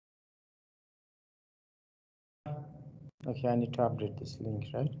Okay, I need to update this link,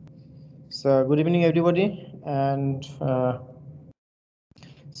 right? So good evening, everybody, and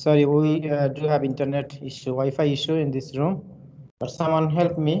sorry, we do have internet issue, Wi-Fi issue in this room, but someone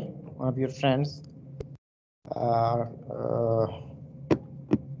help me, one of your friends,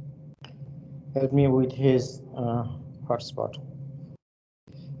 help me with his hotspot.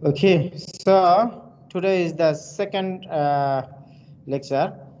 Okay, so today is the second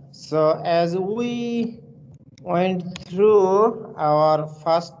lecture. So as we went through our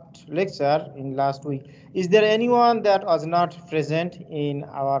first lecture in last week, is there anyone that was not present in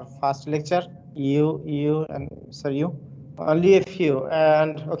our first lecture? You, and sorry, you? Only a few.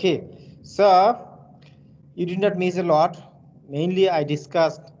 And okay, so you did not miss a lot. Mainly, I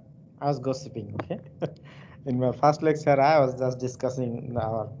was gossiping. Okay, in my first lecture, I was just discussing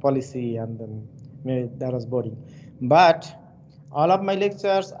our policy, and then maybe that was boring. But all of my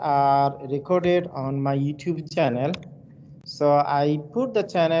lectures are recorded on my YouTube channel. So I put the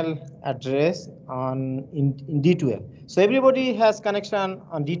channel address on in D12. So everybody has connection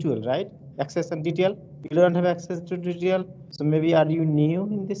on D12, right? Access on D12. You don't have access to D12. So maybe are you new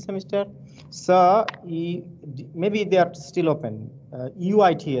in this semester? So maybe they are still open.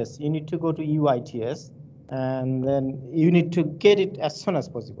 UITS. You need to go to UITS, and then you need to get it as soon as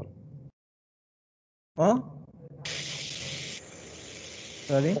possible. Huh?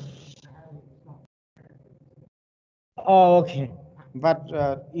 Sorry. Oh, okay. But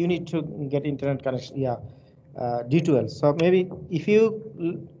you need to get internet connection. Yeah, D12. So maybe if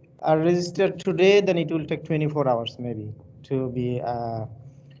you are registered today, then it will take 24 hours maybe to be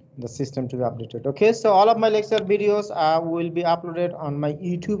the system to be updated. Okay, so all of my lecture videos will be uploaded on my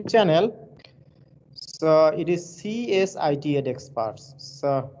YouTube channel. So it is CSITEd experts.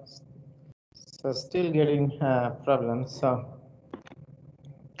 So still getting problems. So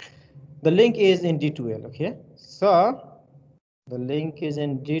the link is in D12. Okay, so the link is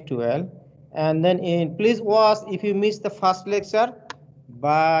in D12, and then please watch if you miss the first lecture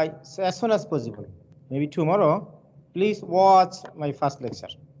by as soon as possible. Maybe tomorrow. Please watch my first lecture.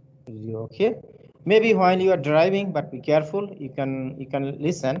 Okay. Maybe while you are driving, but be careful. You can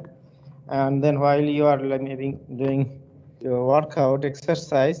listen, and then while you are like maybe doing your workout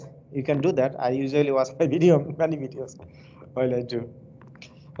exercise, you can do that. I usually watch my many videos while I do.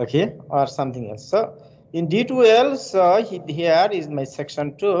 Okay, or something else. So in D12, so here is my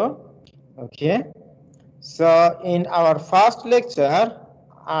section 2. Okay, so in our first lecture,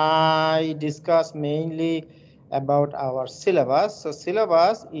 I discussed mainly about our syllabus. So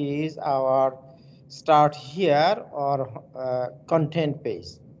syllabus is our start here or content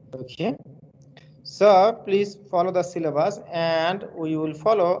page. Okay, so please follow the syllabus, and we will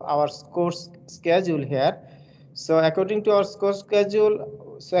follow our course schedule here. So according to our course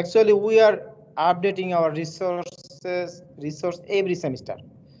schedule, so actually we are updating our resource every semester.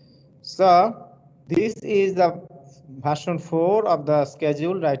 So this is the version 4 of the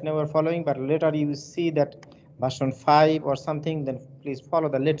schedule. Right now we're following, but later you will see that version 5 or something, then please follow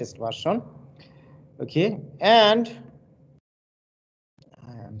the latest version. Okay, and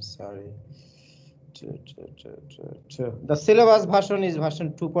I am sorry. The syllabus version is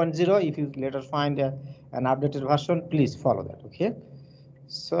version 2.0. If you later find an updated version, please follow that. Okay,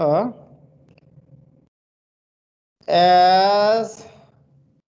 so as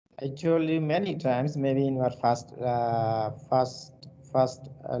I told you many times, maybe in our first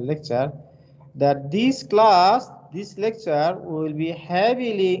lecture, that this lecture will be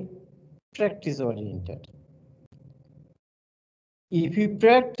heavily practice oriented. If you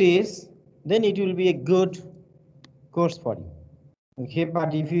practice, then it will be a good course for you. Okay,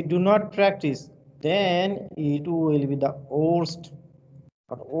 but if you do not practice, then it will be the worst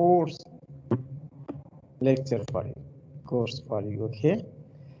lecture for you, course for you. Okay,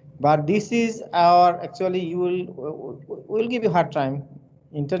 but this is our actually you will give you hard time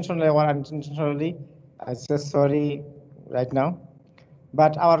intentionally or unintentionally. I say sorry right now,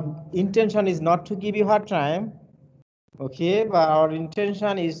 but our intention is not to give you hard time. Okay, but our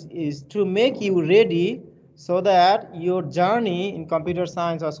intention is to make you ready so that your journey in computer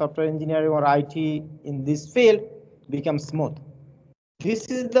science or software engineering or IT in this field becomes smooth.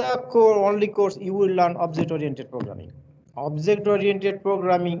 This is the only course you will learn object-oriented programming. Object-oriented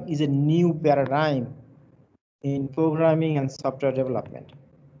programming is a new paradigm in programming and software development.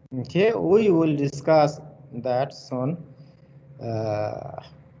 Okay, we will discuss that soon.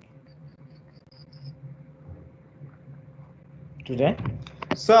 Today.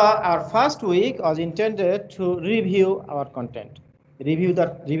 So our first week was intended to review our content, review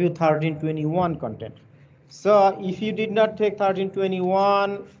 1321 content. So if you did not take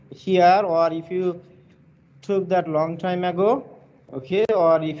 1321 here, or if you took that long time ago, okay,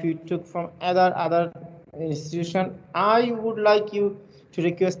 or if you took from other institution, I would like you to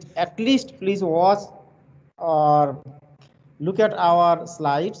request at least please watch or look at our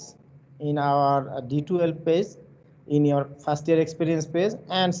slides in our D2L page, in your first year experience page,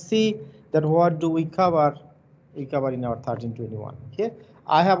 and see that what do we cover in our 1321. Okay,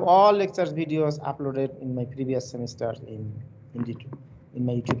 I have all lectures videos uploaded in my previous semester in D2 in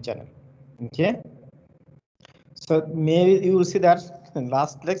my YouTube channel. Okay, so maybe you will see that in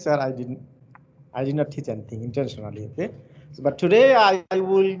last lecture I did not teach anything intentionally. Okay, so, but today I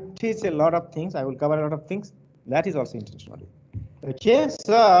will teach a lot of things. I will cover a lot of things. That is also intentionally. Okay,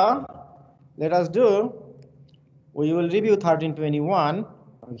 so let us do. We will review 1321.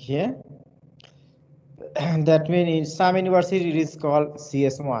 Okay, and that means in some university it is called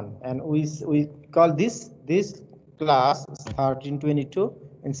CS1, and we call this class 1322.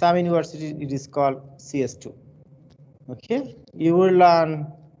 In some university it is called CS2. Okay, you will learn.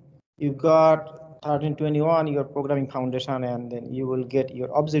 You got 1321 your programming foundation, and then you will get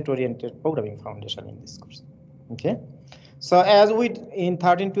your object-oriented programming foundation in this course. Okay, so as we in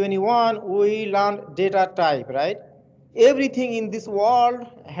 1321 we learned data type, right? Everything in this world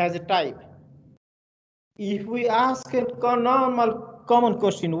has a type. If we ask a normal common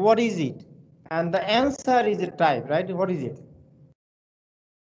question, what is it? And the answer is a type, right? What is it?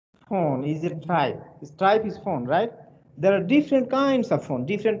 Phone is a type. This type is phone, right? There are different kinds of phone,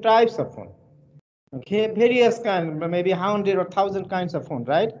 different types of phone. Okay, various kinds, maybe 100 or 1,000 kinds of phone,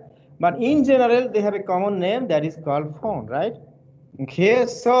 right? But in general, they have a common name that is called phone, right? Okay,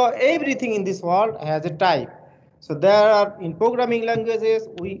 so everything in this world has a type. So there are, in programming languages,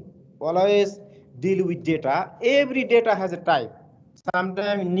 we always deal with data. Every data has a type.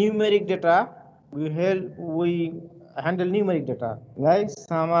 Sometimes numeric data, we handle numeric data, right?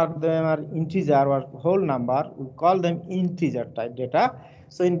 Some of them are integer or whole number. We call them integer type data.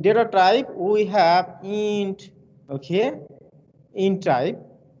 So in data type, we have int, okay, int type.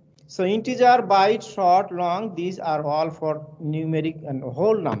 So integer, byte, short, long, these are all for numeric and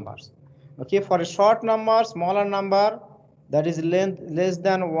whole numbers. Okay, for a short number, smaller number, that is length less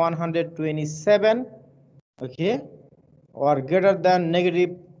than 127, okay, or greater than negative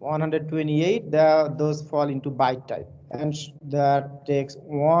 128, those fall into byte type. And that takes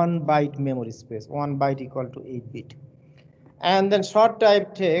 1 byte memory space, 1 byte equal to 8 bit. And then short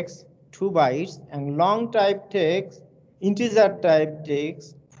type takes 2 bytes, and long type takes, integer type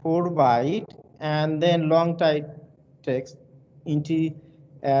takes 4 byte, and then long type takes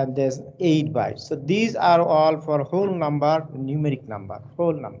and there's 8 bytes. So these are all for whole number, numeric number,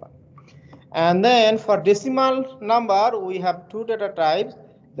 whole number. And then for decimal number, we have two data types,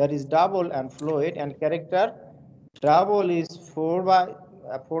 that is double and float, and character. Double is 4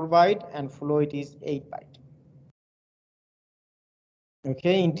 byte and float is 8 byte.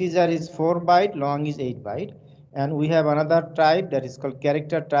 Okay, integer is 4 byte, long is 8 byte. And we have another type that is called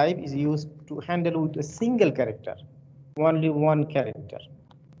character type, is used to handle with a single character, only one character.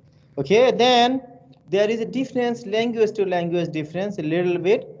 Okay, then there is a difference, language to language difference a little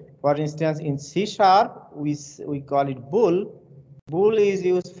bit. For instance, in C#, we call it bool. Bool is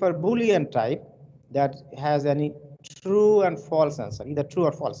used for Boolean type that has any true and false answer, either true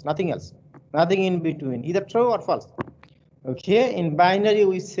or false, nothing else, nothing in between, either true or false. Okay, in binary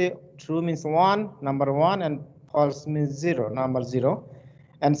we say true means 1, number 1, and false means 0, number 0.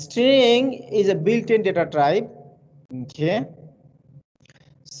 And string is a built-in data type. Okay,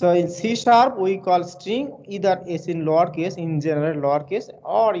 so in C# we call string either is in lowercase, in general lowercase,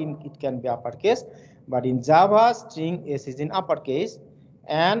 or it can be uppercase. But in Java, string s is in uppercase,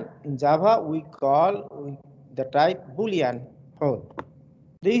 and in Java we call the type Boolean whole.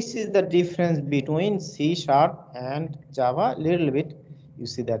 This is the difference between C# and Java. Little bit, you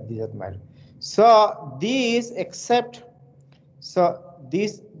see that these are matter. So these except, so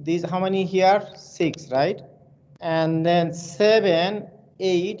these how many here? 6, right? And then 7,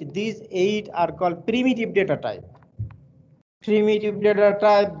 8. These 8 are called primitive data type. Primitive data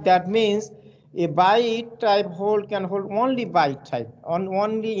type, that means a byte type can hold only byte type,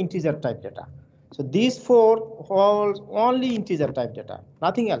 only integer type data. So these 4 hold only integer type data,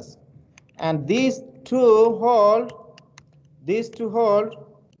 nothing else. And these two hold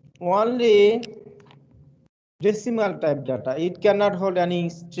only decimal type data. It cannot hold any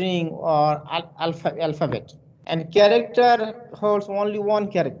string or alphabet. And character holds only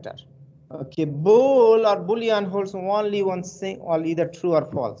one character. Okay, bool or boolean holds only one thing, or either true or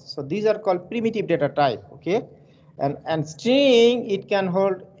false. So these are called primitive data type. Okay, and string, it can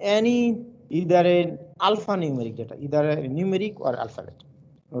hold any, either an alphanumeric data, either a numeric or alphabet.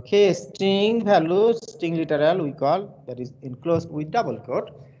 Okay, string value, string literal we call, that is enclosed with double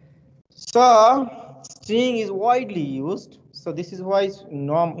quote. So string is widely used. So this is why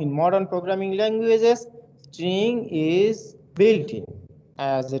in modern programming languages, string is built in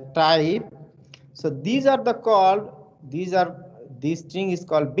as a type. So these are the called, this string is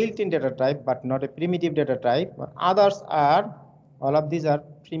called built-in data type, but not a primitive data type. But others are, all of these are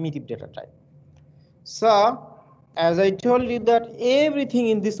primitive data type. So as I told you that everything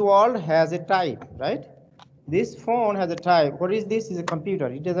in this world has a type, right? This phone has a type. What is this? Is a computer.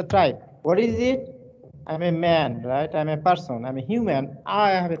 It has a type. What is it? I'm a man, right? I'm a person. I'm a human.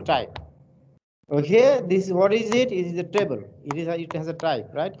 I have a type. Okay, this is what is it? It is a table. It has a type,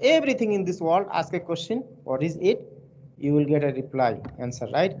 right? Everything in this world, ask a question. What is it? You will get a reply, answer,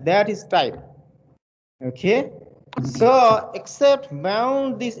 right? That is type. Okay. So except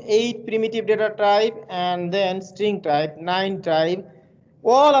bound this 8 primitive data type and then string type, 9 type,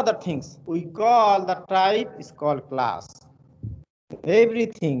 all other things we call the type is called class.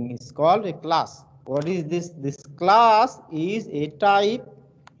 Everything is called a class. What is this? This class is a type.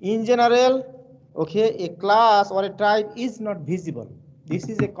 In general, okay, a class or a type is not visible. This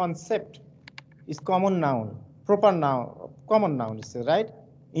is a concept. It's common noun, proper noun, common noun, right?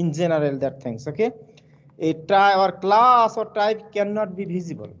 In general, that things, okay? A type or class or type cannot be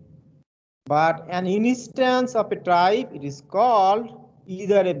visible. But an instance of a type, it is called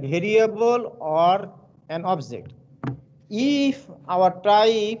either a variable or an object. If our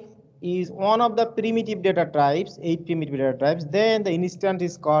type is one of the primitive data types, 8 primitive data types, then the instance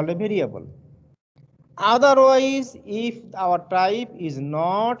is called a variable. Otherwise, if our type is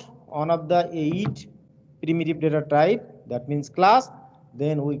not one of the 8 primitive data type, that means class,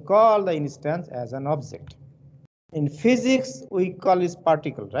 then we call the instance as an object. In physics, we call this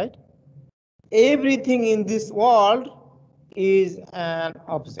particle, right? Everything in this world is an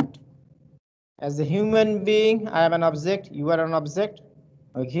object. As a human being, I am an object, you are an object.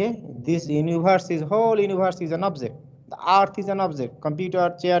 Okay, this whole universe is an object. The earth is an object.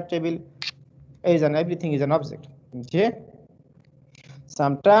 Computer, chair, table is everything is an object. Okay.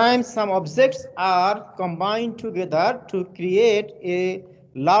 Sometimes some objects are combined together to create a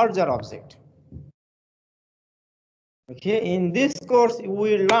larger object. Okay, in this course, we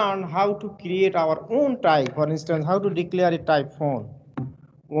will learn how to create our own type. For instance, how to declare a type phone.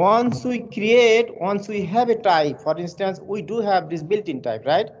 Once we have a type, for instance, we do have this built-in type,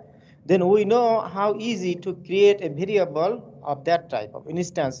 right? Then we know how easy to create a variable of that type of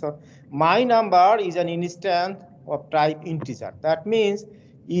instance. So my number is an instance of type integer. That means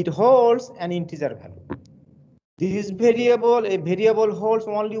it holds an integer value. This variable, a variable holds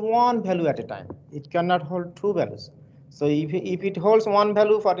only one value at a time. It cannot hold two values. So if it holds one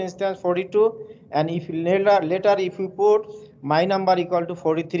value, for instance, 42, and if later if we put my number equal to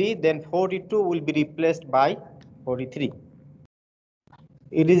 43, then 42 will be replaced by 43.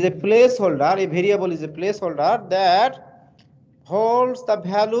 It is a placeholder, a variable is a placeholder that holds the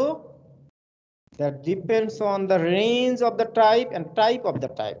value that depends on the range of the type and type of the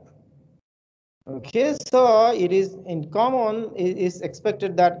type. Okay, so it is in common, it is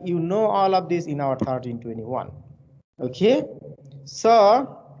expected that you know all of this in our 1321. Okay,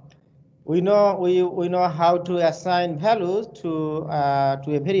 so we know how to assign values to a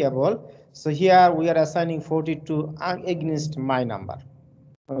variable. So here we are assigning 42 against my number.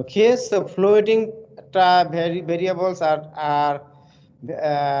 Okay, so floating variables are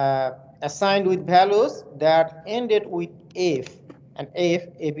assigned with values that ended with f, and f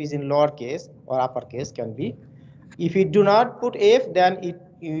is in lowercase or uppercase can be. If you do not put f, then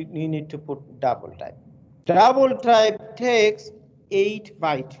you need to put double type. Double type takes 8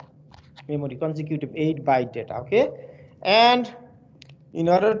 byte memory, consecutive 8 byte data. Okay, and in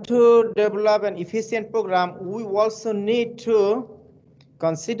order to develop an efficient program, we also need to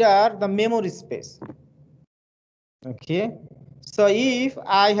consider the memory space. Okay, so if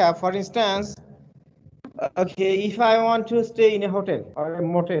I have, for instance, okay, if I want to stay in a hotel or a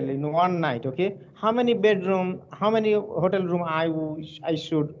motel in one night, okay, how many hotel room I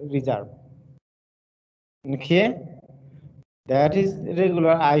should reserve? Okay, that is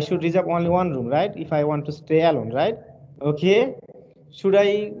regular. I should reserve only one room, right? If I want to stay alone, right? Okay,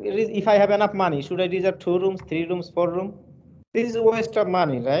 if I have enough money, should I reserve 2 rooms, 3 rooms, 4 rooms? This is a waste of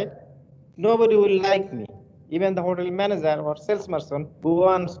money, right? Nobody will like me. Even the hotel manager or salesperson who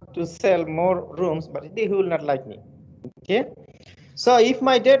wants to sell more rooms, but they will not like me. Okay. So if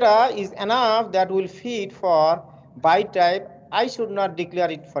my data is enough that will fit for byte type, I should not declare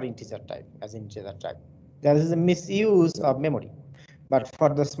it for integer type as integer type. That is a misuse of memory. But for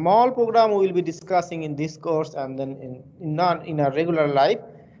the small program we will be discussing in this course and then in a regular life,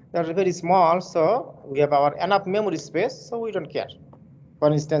 They're very small, so we have our enough memory space, so we don't care.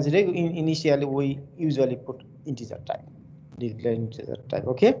 For instance, initially we usually put integer type, integer type,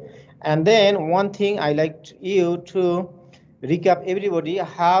 okay? And then one thing I like you to recap everybody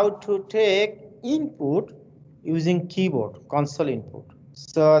how to take input using keyboard, console input.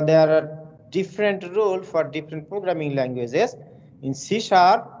 So there are different rules for different programming languages. In C#,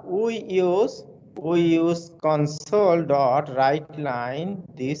 we use console dot write line.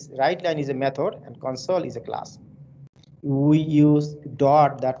 This write line is a method and console is a class. We use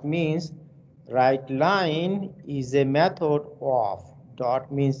dot, that means write line is a method of.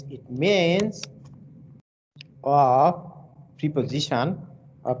 Dot means it means of preposition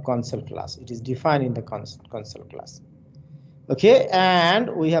of console class. It is defined in the console class. Okay, and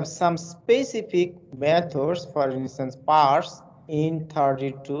we have some specific methods, for instance, parse in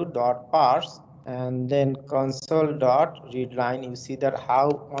 32 dot parse, and then console dot read line. You see that how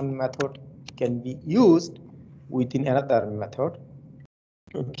one method can be used within another method.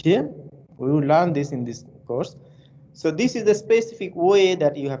 Okay, we will learn this in this course. So this is the specific way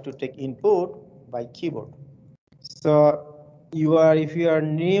that you have to take input by keyboard. So if you are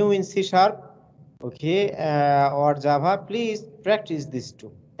new in C#, okay, or Java, please practice this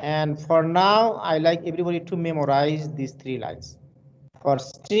too. And for now, I like everybody to memorize these 3 lines. For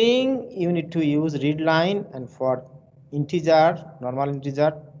string, you need to use read line, and for integer, normal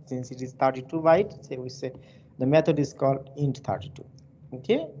integer, since it is 32 bytes, so we say the method is called int32.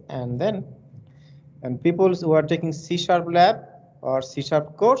 Okay, and then people who are taking C# lab or C#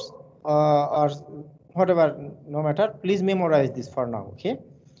 course or whatever, no matter, please memorize this for now. Okay,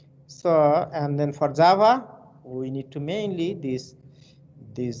 so and then for Java, we need to mainly these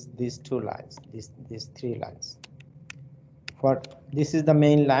 2 lines, these 3 lines. For this is the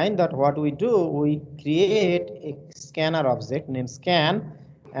main line that what we do, we create a scanner object named scan,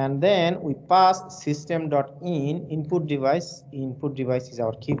 and then we pass system.in input device. Input device is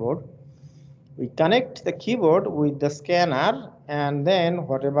our keyboard. We connect the keyboard with the scanner, and then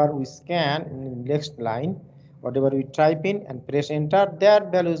whatever we scan in the next line, whatever we type in and press enter,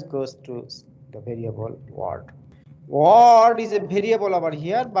 that values goes to the variable word. Word is a variable over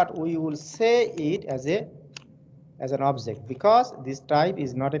here, but we will say it as an object because this type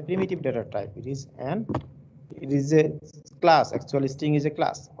is not a primitive data type. It is a class. Actually, string is a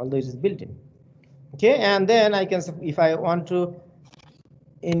class, although it is built in. Okay, and then I can, if I want to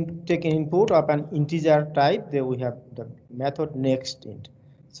take an input of an integer type, then we have the method next int.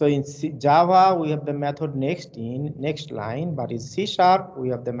 So in Java, we have the method next line, but in C# we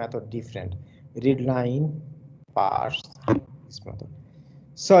have the method different, read line, parse, this method.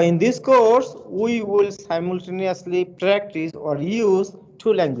 So in this course, we will simultaneously practice or use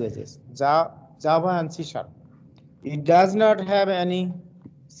 2 languages, Java and C#. It does not have any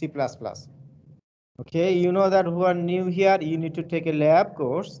C++. Okay, you know that who are new here, you need to take a lab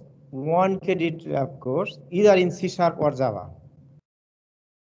course, 1 credit lab course, either in C# or Java.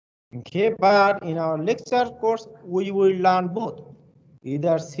 Okay, but in our lecture course, we will learn both,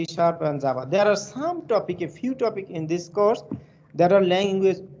 either C# and Java. There are some topic, a few topic in this course that are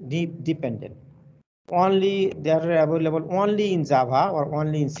language dependent. Only they are available only in Java or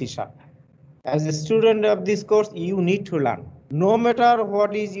only in C#. As a student of this course, you need to learn. No matter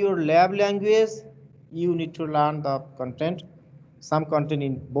what is your lab language, you need to learn the content, some content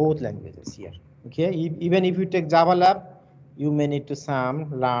in both languages here. Okay, even if you take Java lab, you may need to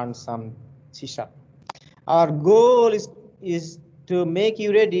learn some C#. Our goal is to make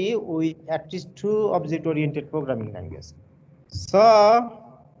you ready with at least 2 object-oriented programming languages. So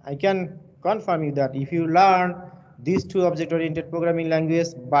I can confirm you that if you learn these 2 object-oriented programming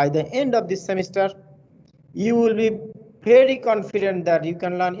languages by the end of this semester, you will be very confident that you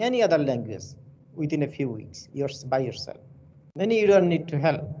can learn any other language within a few weeks by yourself. Then you don't need to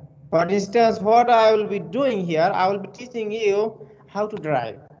help. For instance, what I will be doing here, I will be teaching you how to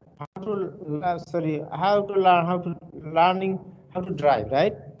drive, how to drive,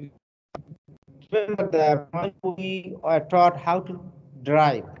 right? Remember that when we are taught how to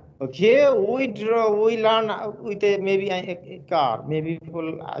drive. Okay, we learn with maybe a car. Maybe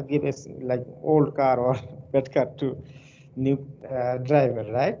people give us like old car or bad car to new driver,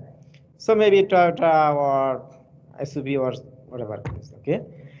 right? So maybe Toyota or SUV or whatever it is. Okay,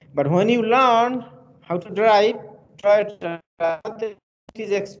 but when you learn how to drive Toyota, it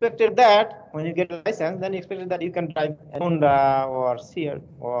is expected that when you get a license, then expected that you can drive Honda or Seat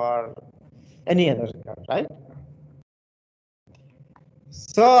or any other car, right?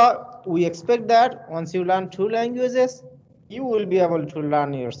 So we expect that once you learn 2 languages, you will be able to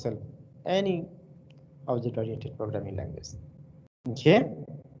learn yourself any object-oriented programming language. Okay.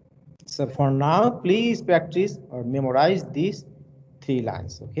 So for now, please practice or memorize these 3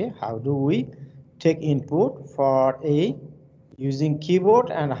 lines. Okay, how do we take input for a using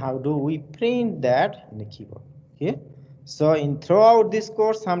keyboard and how do we print that in the keyboard? Okay, so in throughout this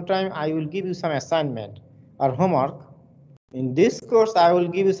course, sometime I will give you some assignment or homework. In this course, I will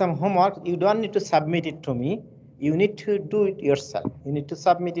give you some homework. You don't need to submit it to me. You need to do it yourself. You need to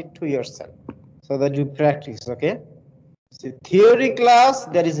submit it to yourself so that you practice. Okay. So theory class,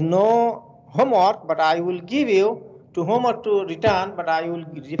 there is no homework, but I will give you to homework to return, but I will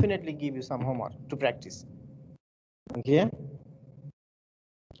definitely give you some homework to practice. Okay.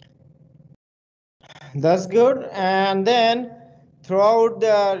 That's good. And then throughout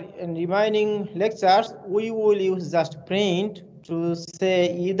the remaining lectures, we will use just print to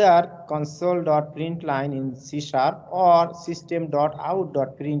say either console.println in C# or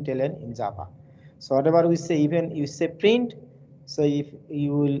system.out.println in Java. So whatever we say, even you say print, so if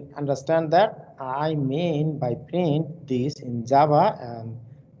you will understand that I mean by print this in Java and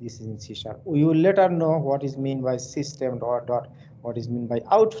this is in C#. We will later know what is mean by system dot what is meant by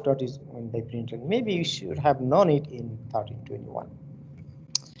out, what is meant by println. Maybe you should have known it in 1321.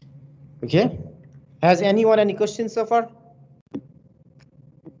 Okay. Has anyone any questions so far?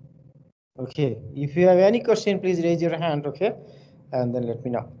 Okay. If you have any question, please raise your hand. Okay, and then let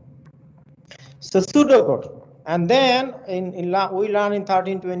me know. So pseudocode, and then we learn in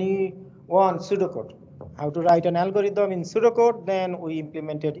 1321 pseudocode, how to write an algorithm in pseudocode. Then we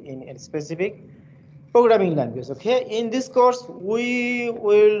implemented in a specific programming language. Okay, in this course we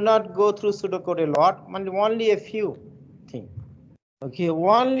will not go through pseudocode a lot, only a few things. Okay,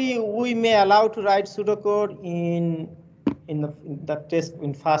 only we may allow to write pseudocode in the test,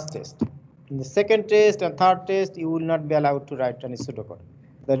 in first test. In the second test and third test, you will not be allowed to write any pseudocode.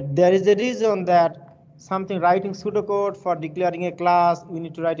 There is a reason that something writing pseudocode for declaring a class, you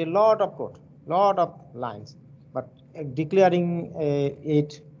need to write a lot of code, lot of lines. But declaring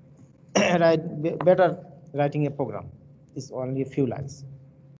it, better writing a program is only a few lines.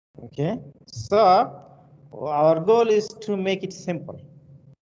 Okay, so our goal is to make it simple.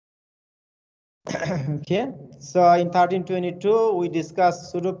 Okay, so in 1322 we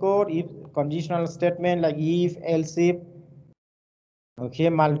discussed pseudocode, if conditional statement like if, else if. Okay,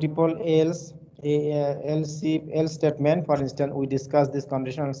 multiple else, else if, else statement. For instance, we discussed this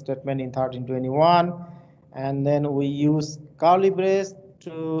conditional statement in 1321, and then we use curly brace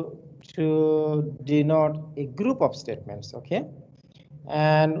to denote a group of statements. Okay,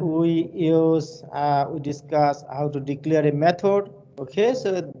 and we discuss how to declare a method. Okay,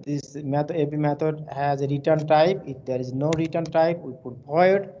 so this method, every method has a return type. If there is no return type, we put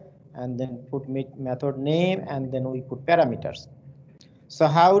void and then put method name and then we put parameters. So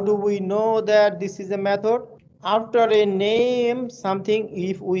how do we know that this is a method? After a name something,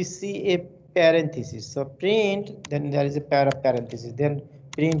 if we see a parenthesis, so print, then there is a pair of parentheses, then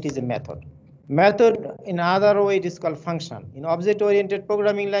print is a method. Method in other way it is called function. In object-oriented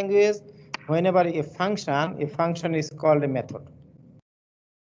programming language, whenever a function is called a method.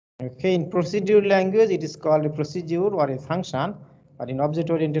 Okay, in procedure language, it is called a procedure or a function, but in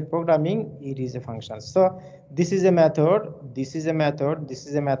object-oriented programming, it is a function. So this is a method, this is a method, this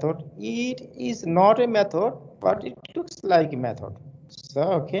is a method. It is not a method, but it looks like a method. So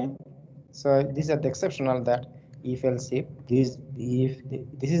okay, so these are the exceptional that if else if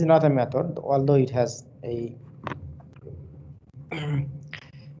this is not a method, although it has a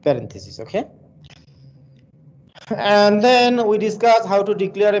parenthesis. Okay. And then we discuss how to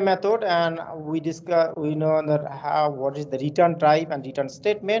declare a method, and we know that what is the return type and return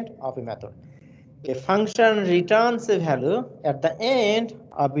statement of a method. A function returns a value at the end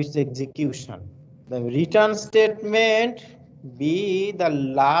of its execution. The return statement be the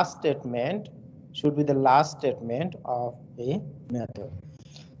last statement, should be the last statement of a method.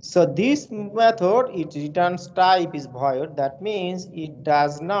 So this method, its returns type is void. That means it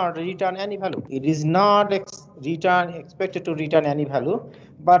does not return any value. It is not expected to return any value,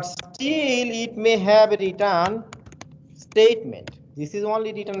 but still it may have a return statement. This is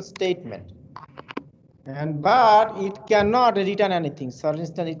only return statement. But it cannot return anything. So for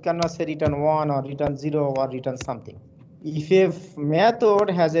instance, it cannot say return 1 or return 0 or return something. If a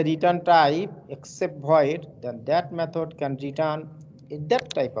method has a return type except void, then that method can return that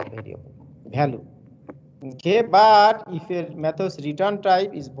type of value. Okay, but if a method's return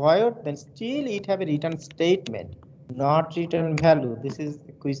type is void, then still it have a return statement, not return value. This is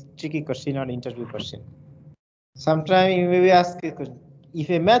a tricky question or interview question. Sometimes you may ask a question, if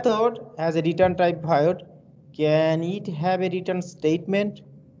a method has a return type void, can it have a return statement?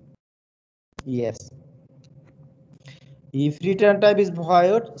 Yes. If return type is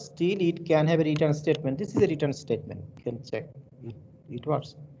void, still it can have a return statement. This is a return statement. You can check it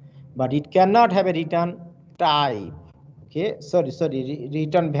works, but it cannot have a return type. Okay, sorry,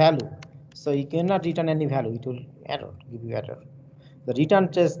 return value. So you cannot return any value. It will error, give you error. The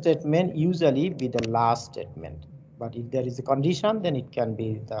return statement usually be the last statement, but if there is a condition, then it can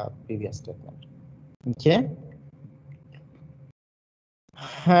be the previous statement. Okay.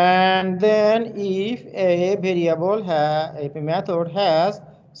 And then if a variable if a method has,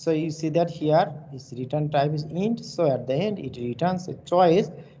 so you see that here its return type is int, so at the end it returns a choice.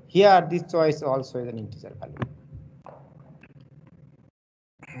 Here this choice also is an integer value.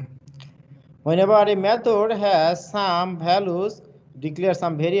 Whenever a method has some values, declare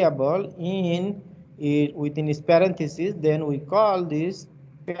some variable in it within its parentheses, then we call this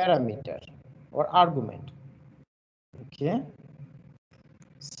parameter or argument. Okay.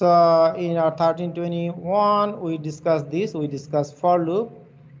 So in our 1321, we discussed this. We discussed for loop,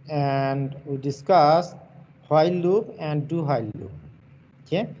 and we discussed while loop and do while loop.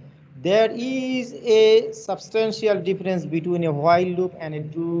 Okay, there is a substantial difference between a while loop and a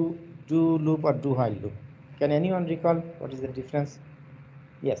do loop or do while loop. Can anyone recall what is the difference?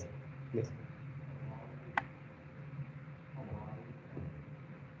 Yes, please.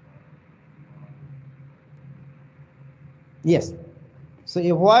 Yes. So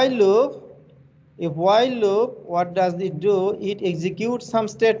a while loop, what does it do? It executes some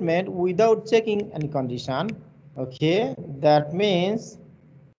statement without checking any condition. Okay, that means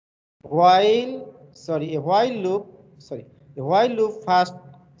a while loop first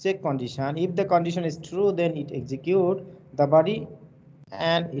check condition. If the condition is true, then it execute the body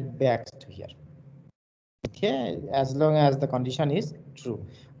and it backs to here. Okay, as long as the condition is true.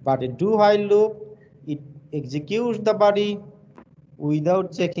 But a do while loop, it executes the body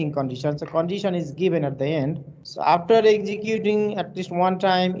without checking conditions. So condition is given at the end. So after executing at least one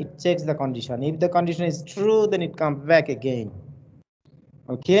time, it checks the condition. If the condition is true, then it comes back again.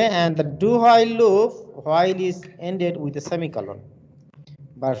 Okay, and the do while loop, while is ended with a semicolon.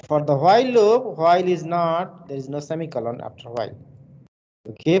 But for the while loop, while is not, there is no semicolon after while.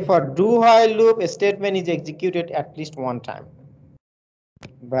 Okay, for do while loop, a statement is executed at least one time.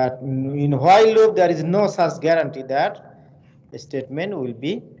 But in while loop, there is no such guarantee that a statement will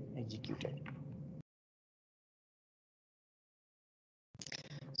be executed.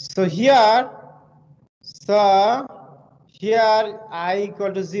 So here I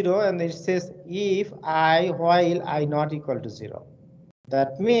equal to 0, and it says if I while I not equal to 0.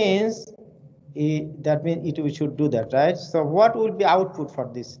 That means we should do that, right? So what will be output for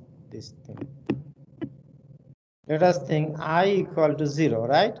this thing? Let us think I equal to 0,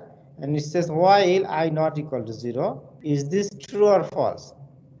 right? And it says while I not equal to 0. Is this true or false?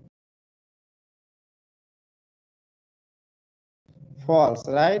 False,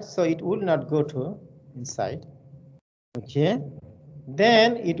 right? So it will not go to inside. Okay.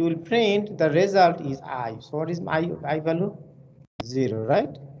 Then it will print the result is I. So what is my I value? 0,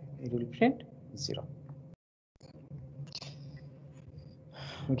 right? It will print 0.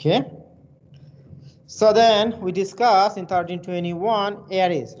 Okay. So then we discuss in 1321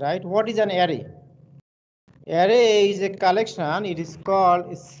 arrays, right? What is an array? Array is a collection. It is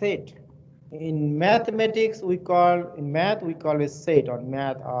called a set. In mathematics, we call a set, or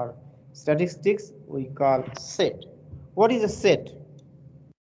math or statistics, we call set. What is a set?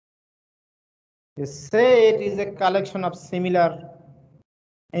 A set is a collection of similar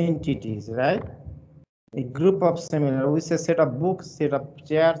entities, right? A group of similar, we say set of books, set of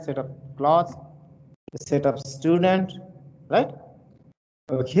chairs, set of clothes, a set of students, right?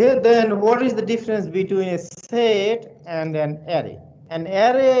 Okay, then what is the difference between a set and an array? An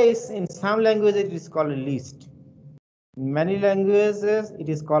array is, in some languages, it is called a list. In many languages, it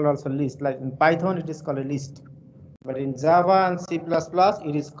is called also list. Like in Python, it is called a list. But in Java and C++,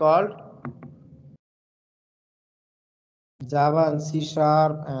 it is called Java and C#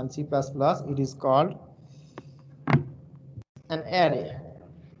 and C++, it is called an array.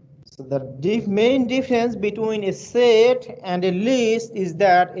 So the main difference between a set and a list is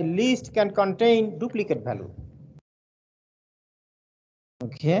that a list can contain duplicate value.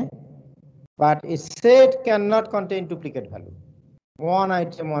 Okay, but a set cannot contain duplicate value. One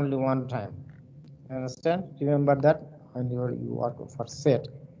item only one time. Understand? Remember that when you work for set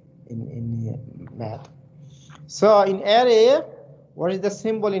in math. So in array, what is the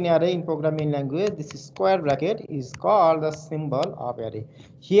symbol in array in programming language? This square bracket is called the symbol of array.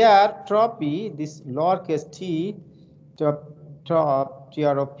 Here, trophy, this lowercase t,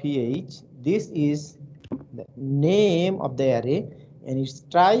 TROPH, this is the name of the array, and its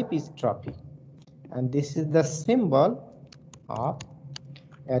type is trophy. And this is the symbol of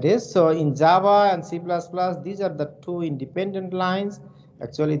arrays. So in Java and C++, these are the two independent lines.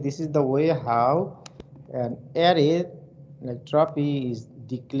 Actually, this is the way how an array like trophy is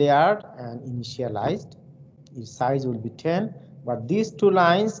declared and initialized. Its size will be 10, but these two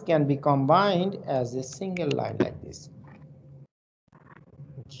lines can be combined as a single line like this.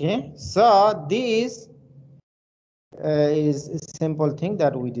 Okay, so this is a simple thing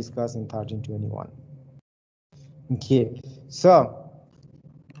that we discussed in 1321. Okay, so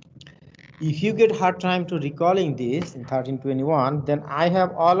if you get hard time to recalling this in 1321, then I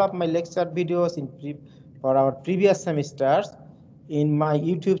have all of my lecture videos for our previous semesters in my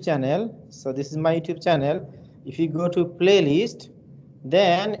YouTube channel. So this is my YouTube channel. If you go to playlist,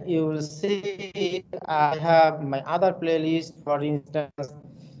 then you will see I have my other playlist, for instance,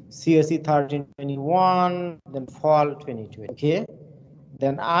 CSE 1321, then fall 2020. Okay.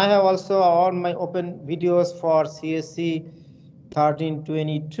 Then I have also all my open videos for CSE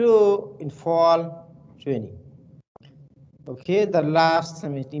 1322 in fall 20. Okay, the last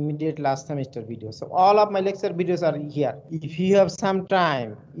semester, immediate last semester video. So all of my lecture videos are here. If you have some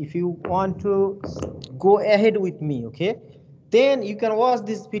time, if you want to go ahead with me, okay, then you can watch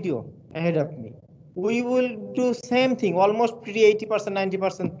this video ahead of me. We will do same thing, almost pretty 80%,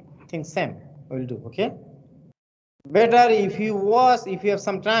 90% thing same we'll do, okay? Better if you have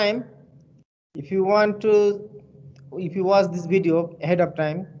some time, if you watch this video ahead of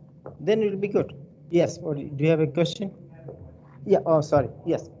time, then it will be good. Yes, or do you have a question? Yeah, oh, sorry,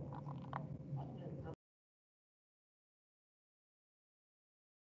 yes.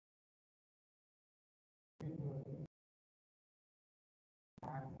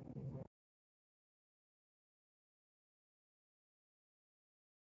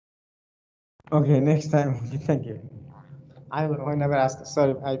 Okay, next time. Thank you. I will never ask.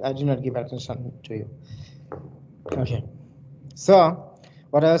 Sorry, I do not give attention to you. Okay. So,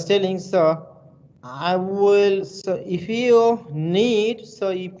 what I was telling, so I will, so if you need, so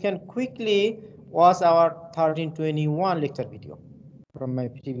you can quickly watch our 1321 lecture video from my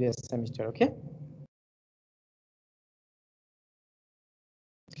previous semester, okay?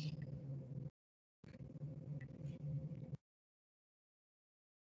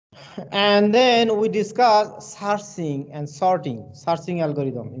 And then we discuss searching and searching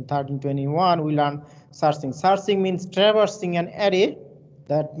algorithm. In 1321, we learned searching. Searching means traversing an array.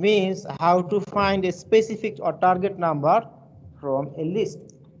 That means how to find a specific or target number from a list.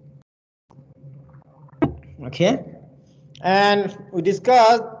 Okay. And we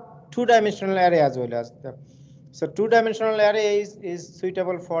discussed two-dimensional array as well as so two-dimensional array is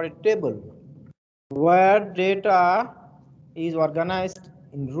suitable for a table where data is organized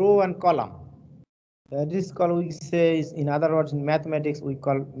in row and column. That is called, we say, is in other words, in mathematics we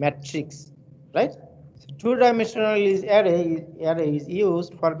call matrix, right? So two-dimensional array is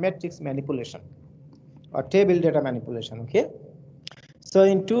used for matrix manipulation or table data manipulation. Okay. So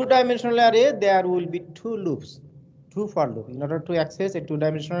in two-dimensional array there will be two loops, two for loop. In order to access a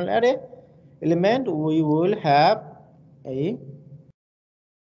two-dimensional array element, we will have a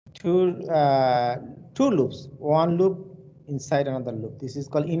two loops, one loop inside another loop. This is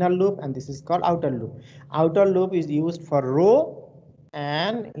called inner loop and this is called outer loop. Outer loop is used for row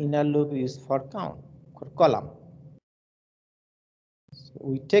and inner loop is for column. So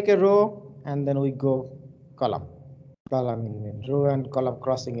we take a row and then we go column element, row and column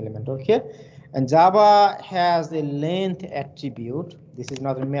crossing element. Okay, and Java has a length attribute. This is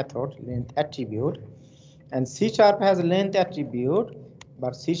not a method, length attribute, and C# has a length attribute,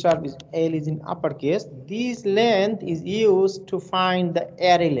 but C# is L is in uppercase. This length is used to find the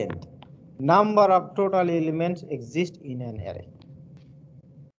array length. Number of total elements exist in an array.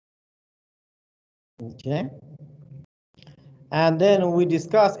 Okay. And then we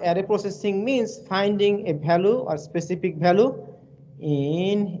discuss array processing means finding a value or specific value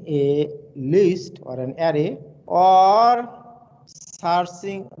in a list or an array, or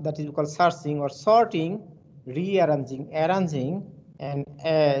searching, that is called searching, or sorting, arranging an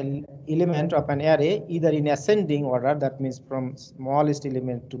element of an array either in ascending order, that means from smallest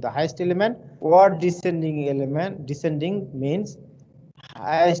element to the highest element, or descending means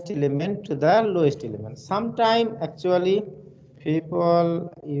highest element to the lowest element. Sometime actually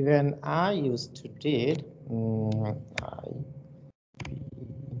people, even I used to did,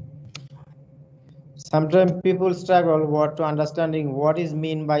 sometimes people struggle to understanding what is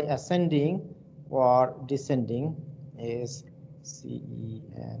mean by ascending or descending is CENDING.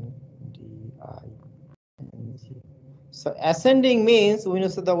 So ascending means we know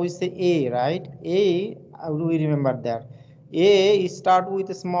that we say A, right? A, how do we remember that? A is start with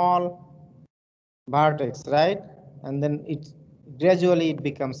a small vertex, right? And then it gradually it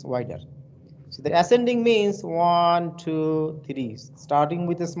becomes wider. So the ascending means 1, 2, 3, starting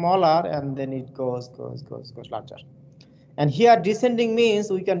with a smaller and then it goes larger. And here descending means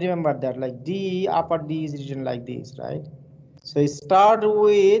we can remember that like D, upper D is written like this, right? So it start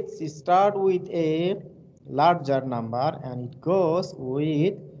with a larger number and it goes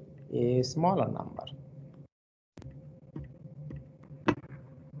with a smaller number.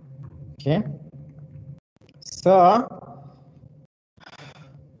 Okay. So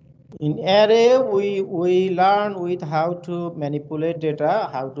in array, we learn with how to manipulate data,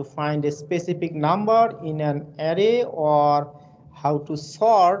 how to find a specific number in an array, or how to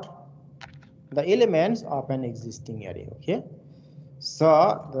sort the elements of an existing array. Okay.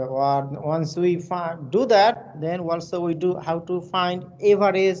 So once we do that, then also we do how to find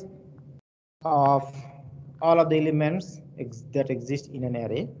average of all of the elements that exist in an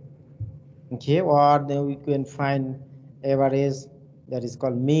array. Okay, or then we can find average, that is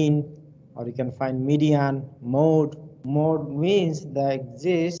called mean, or you can find median, mode. Mode means the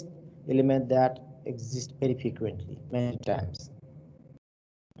exist element that exist very frequently, many times.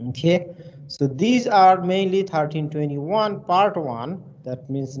 Okay, so these are mainly 1321 part 1, that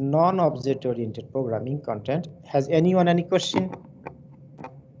means non-object oriented programming content. Has anyone any question?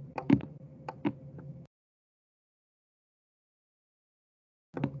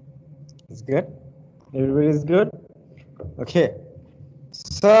 It's good. Everybody is good. Okay,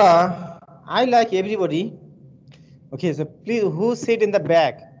 so I like everybody. Okay, so please, who sit in the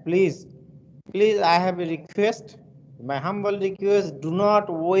back, please, I have a request, my humble request, do not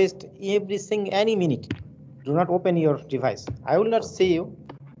waste any minute. Do not open your device. I will not see you.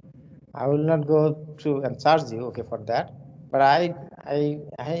 I will not go to and charge you, okay, for that. But I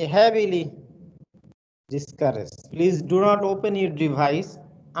heavily discourage. Please do not open your device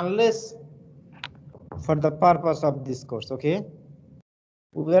unless for the purpose of this course, okay?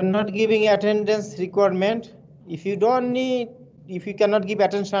 We are not giving attendance requirement. If you cannot give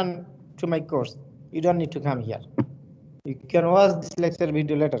attention to my course, you don't need to come here. You can watch this lecture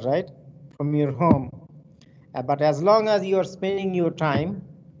video later, right? From your home. But as long as you are spending your time,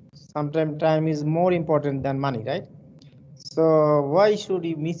 sometimes time is more important than money, right? So why should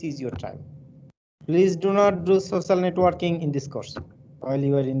you misuse your time? Please do not do social networking in this course while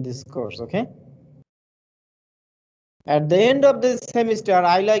you are in this course, okay? At the end of the semester,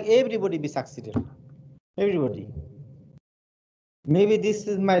 I like everybody be succeeded. Everybody. Maybe this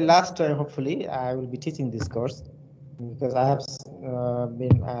is my last time, hopefully, I will be teaching this course because I have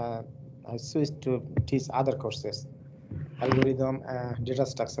I switched to teach other courses, algorithm and data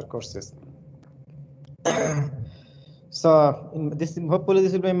structure courses. So hopefully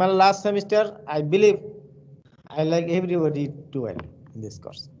this will be my last semester. I believe I like everybody do well in this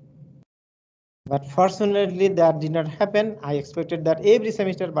course. But fortunately that did not happen. I expected that every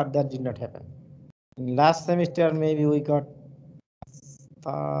semester, but that did not happen. In last semester, maybe we got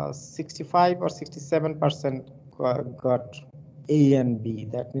 65 or 67% got A and B.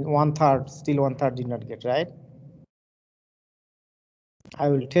 That means 1/3, still 1/3 did not get, right? I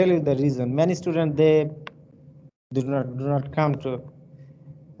will tell you the reason. Many students, they do not come to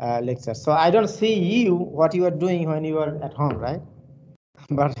lecture. So I don't see you what you are doing when you are at home, right?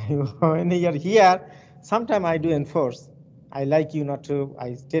 But when you are here, sometimes I do enforce. I like you not to.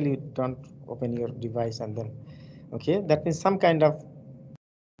 I tell you don't open your device and then, okay. That means some kind of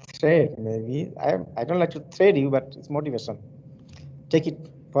trade, maybe. I don't like to trade you, but it's motivation. Take it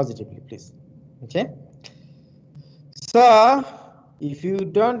positively, please. Okay. So if you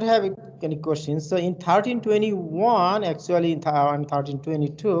don't have any questions, so in 1321, actually in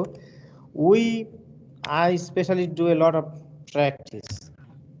 1322, I especially do a lot of practice.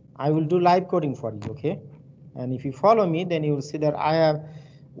 I will do live coding for you, okay? And if you follow me, then you will see that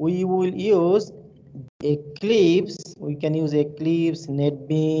we will use Eclipse. We can use Eclipse,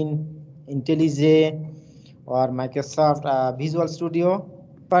 NetBeans, IntelliJ, or Microsoft Visual Studio.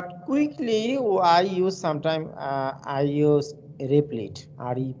 But quickly, I use Replit,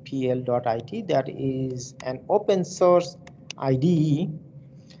 repl.it. That is an open source IDE.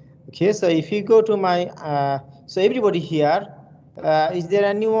 Okay, so if you go to my, so everybody here, is there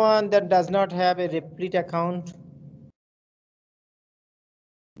anyone that does not have a Replit account?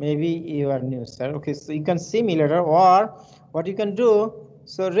 Maybe you are new, sir. Okay, so you can see me later, or what you can do,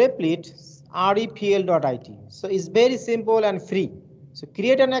 so Replit, repl.it. So it's very simple and free. So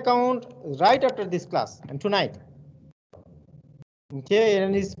create an account right after this class and tonight. Okay,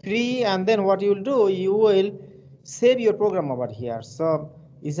 and it's free, and then what you will do, you will save your program over here. So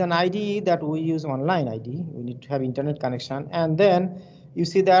it's an IDE that we use, online IDE. We need to have internet connection, and then you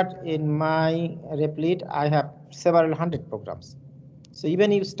see that in my Replit, I have several hundred programs. So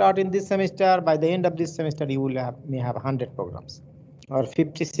even you start in this semester, by the end of this semester, you will may have 100 programs or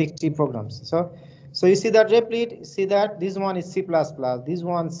 50, 60 programs. So you see that replete, see that this one is C++, this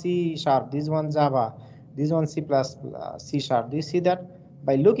one C#, this one Java, this one C++, C#. Do you see that?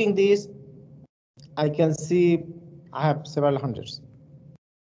 By looking this, I can see I have several hundreds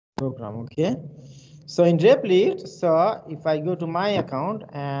program, okay? So in replete, so if I go to my account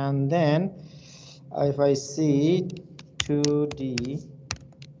and then if I see 2D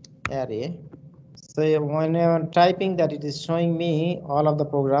array, so when I'm typing that, it is showing me all of the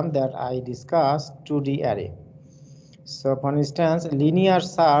program that I discussed 2D array. So for instance, linear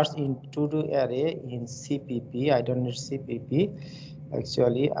search in 2D array in CPP, I don't need CPP.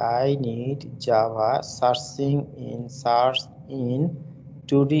 Actually, I need Java search in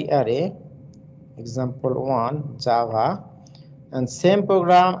 2D array. Example 1, Java. And same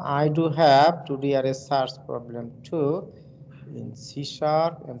program I do have 2D array search problem 2 in C#,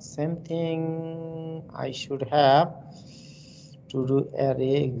 and same thing I should have to do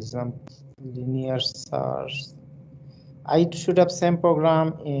array example linear search. I should have same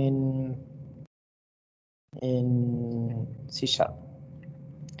program in C#.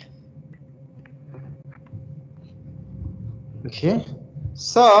 Okay,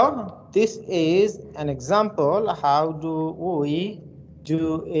 so this is an example how do we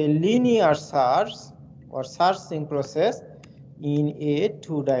do a linear search or searching process in a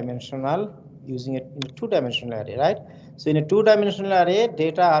two-dimensional, using it in a two-dimensional array, right? So in a two-dimensional array,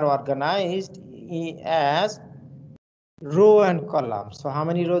 data are organized as row and column. So how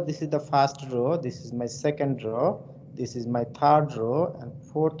many rows? This is the first row, this is my second row, this is my third row, and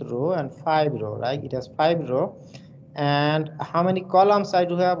fourth row, and 5 row, right? It has 5 row. And how many columns I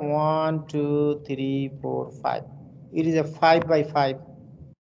do have? 1, 2, 3, 4, 5. It is a 5 by 5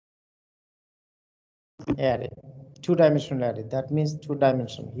 array, two-dimensional array. That means two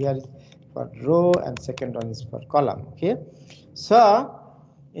dimension. Here is for row and second one is for column. Okay, so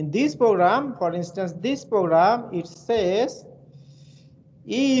in this program, for instance, this program, it says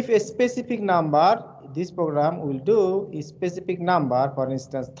if a specific number, this program will do a specific number, for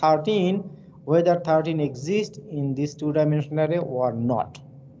instance 13, whether 13 exists in this two-dimensional array or not.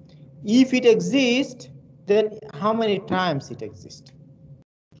 If it exists, then how many times it exists?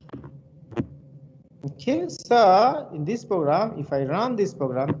 Okay, so in this program, if I run this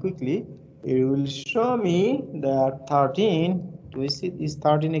program quickly, it will show me that 13. Do we see this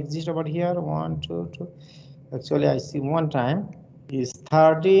 13 exists over here? 1, 2, 2. Actually, I see one time. Is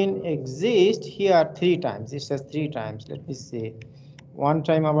 13 exists here 3 times? It says 3 times. Let me see. One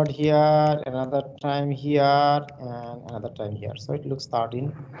time over here, another time here, and another time here. So it looks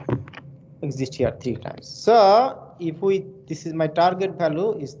 13 exists here 3 times. So if this is my target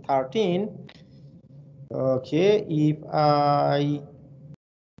value is 13. Okay, if I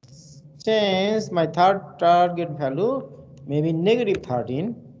change my third target value, maybe negative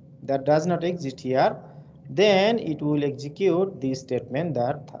 13, that does not exist here, then it will execute this statement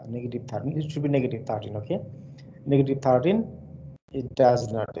that negative 13, it should be negative 13, okay? Negative 13, it does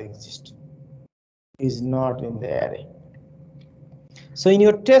not exist, is not in the array. So in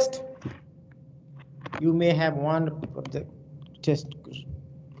your test, you may have one of the test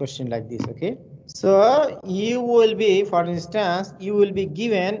question like this, okay? So you will be, for instance, you will be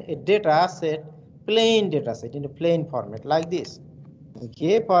given a data set, plain data set in a plain format like this.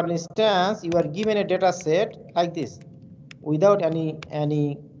 Okay, for instance, you are given a data set like this without any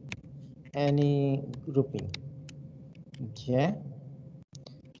grouping. Okay.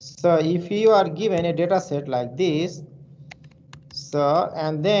 So if you are given a data set like this, so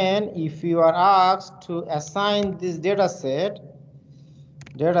and then if you are asked to assign this data set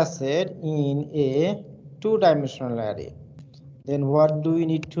in a two-dimensional array, then what do we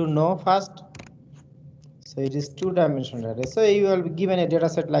need to know first? So it is two-dimensional array. So you will be given a data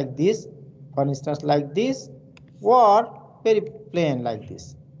set like this, for instance like this, or very plain like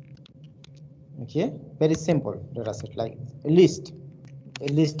this. Okay, very simple data set, like a list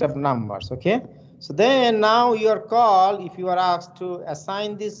of numbers. Okay, so then now you are called, if you are asked to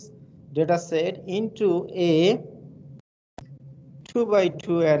assign this data set into a 2 by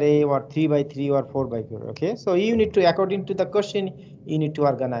 2 array or 3 by 3 or 4 by 4. Okay, so you need to, according to the question, you need to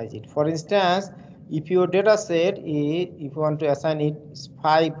organize it. For instance, if your data set is, if you want to assign it, is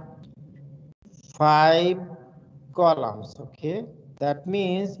 5 columns. Okay, that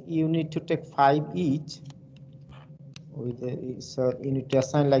means you need to take 5 each. So you need to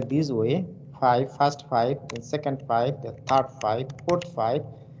assign like this way: 5, first 5, then second 5, then third 5, fourth 5,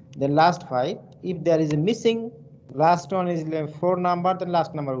 then last 5. If there is a missing last one is 4 number, then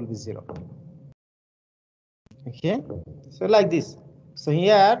last number will be 0. Okay, so like this. So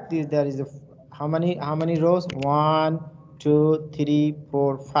here there is how many rows? 1, 2, 3,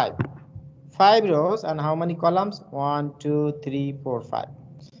 4, 5. 5 rows, and how many columns? 1, 2, 3, 4, 5.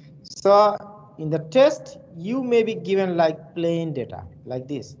 So in the test, you may be given like plain data like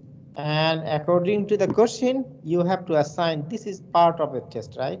this. And according to the question, you have to assign, this is part of the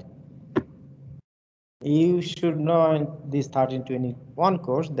test, right? You should know in this 1321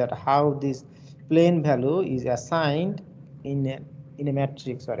 course that how this plain value is assigned in a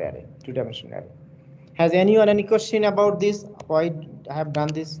matrix or array, two-dimensional array. Has anyone any question about this? Why I have done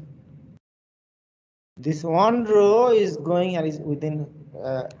this? This one row is going and is within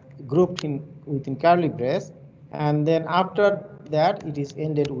grouped in within curly brace, and then after that it is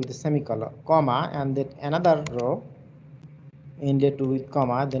ended with a semicolon, comma, and then another row ended with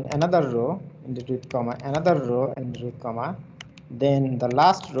comma, then another row ended with comma, another row ended with comma, then the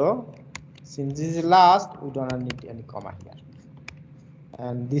last row. Since this is last, we don't need any comma here.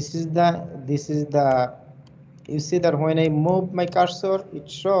 And this is the you see that when I move my cursor, it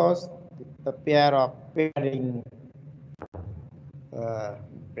shows the pair of pairing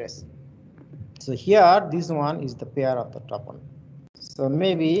brace. So here this one is the pair of the top one. So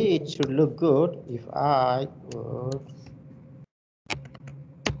maybe it should look good if I would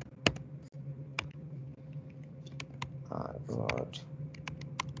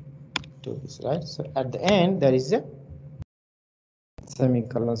do this, right? So at the end there is a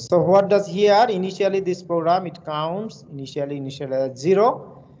semicolon. So what does here? Initially this program, it counts initially 0.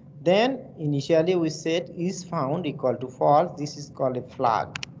 Then initially we set is found equal to false. This is called a flag.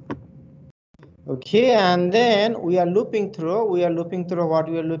 Okay, and then we are looping through. What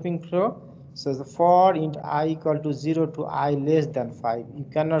we are looping through. So the for int I equal to 0 to I less than 5. You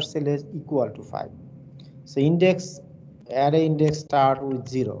cannot say less equal to 5. So array index start with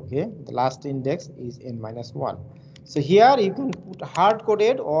 0. Okay, the last index is n-1. So here you can put hard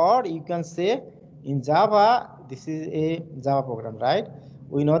coded, or you can say in Java, this is a Java program, right?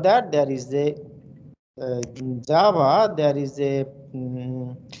 We know that there is a in Java there is a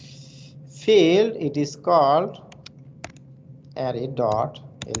field. It is called array dot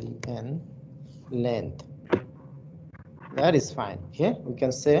len length. That is fine. Okay, we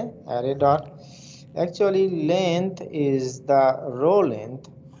can say array dot. Actually, length is the row length.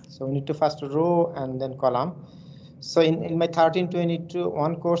 So we need to first row and then column. So in my 1322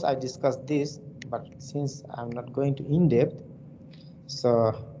 course, I discussed this, but since I'm not going to in depth,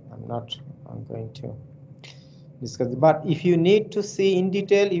 so I'm going to discuss. But if you need to see in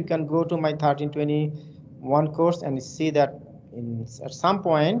detail, you can go to my 1321 course and see that at some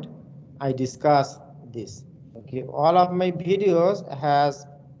point I discuss this. Okay, all of my videos has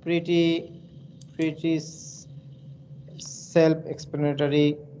pretty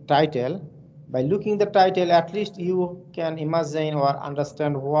self-explanatory title. By looking the title, at least you can imagine or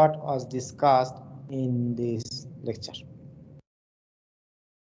understand what was discussed in this lecture.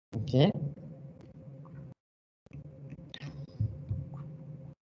 Okay.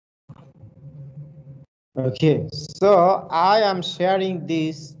 Okay, so I am sharing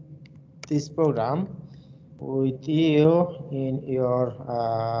this program with you in your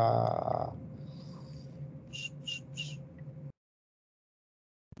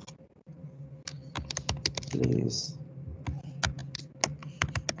please.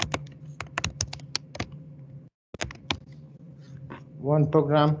 One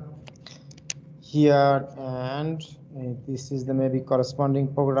program here, and this is the maybe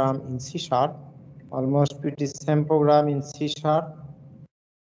corresponding program in C#. Almost pretty same program in C#.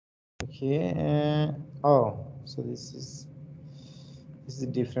 Okay. Oh, so this is a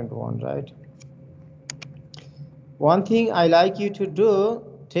different one, right? One thing I like you to do: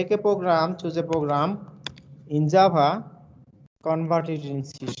 take a program, choose a program in Java, convert it in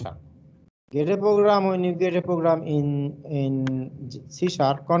C#. Get a program. When you get a program in C#,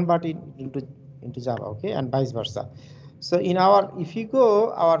 convert it into Java. Okay, and vice versa. So in if you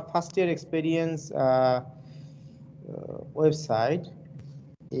go our first year experience website,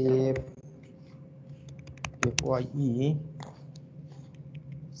 FYE,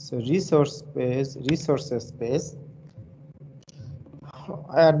 so resources page.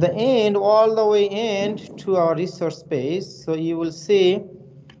 At the end, all the way end to our resource page, so you will see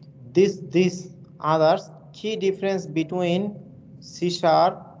this others key difference between C#,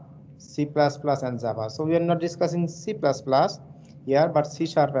 C++, and Java. So we are not discussing C++ here, but C#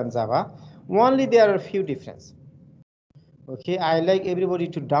 and Java. Only there are a few differences. Okay, I like everybody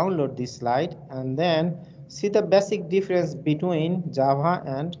to download this slide and then see the basic difference between Java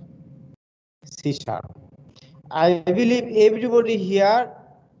and C#. I believe everybody here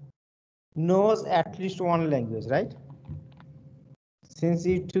knows at least one language, right? Since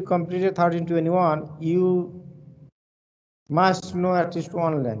you to complete 1321, you must know at least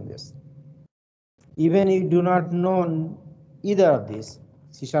one language. Even if you do not know either of these,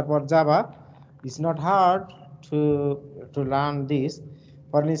 C# or Java, it's not hard to learn this.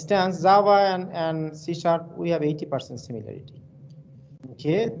 For instance, Java and C#, we have 80% similarity.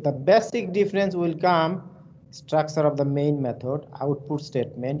 Okay, the basic difference will come structure of the main method, output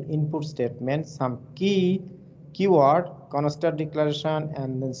statement, input statement, some keyword, constant declaration,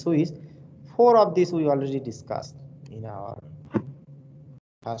 and then switch. 4 of these we already discussed in our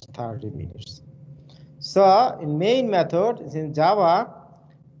past 30 minutes. So in main method, in Java,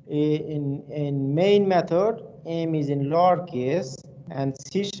 in main method, M is in lowercase and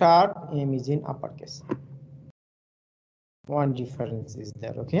C# M is in uppercase. One difference is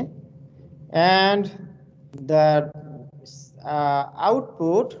there, okay? And the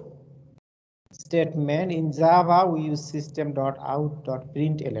output statement in Java we use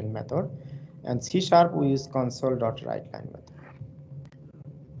system.out.println method, and C# we use console.writeLine method.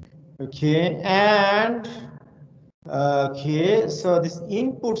 Okay, and okay, so this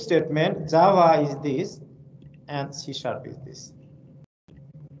input statement, Java is this and C# is this.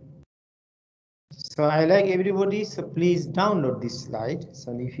 So I like everybody, so please download this slide.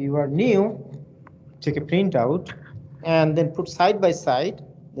 So if you are new, take a printout and then put side by side.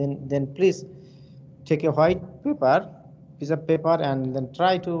 Then please take a white piece of paper, and then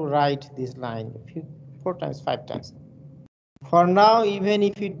try to write this line 4 times, 5 times. For now, even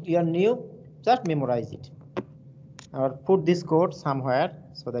if you are new, just memorize it. Or put this code somewhere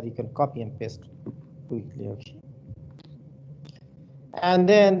so that you can copy and paste quickly. Okay. And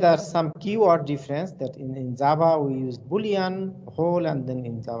then there's some keyword difference that in Java we use Boolean, whole, and then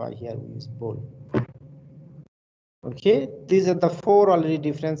in Java here we use bool. Okay, these are the 4 already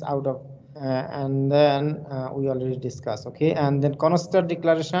difference out of, and then we already discussed. Okay, and then constant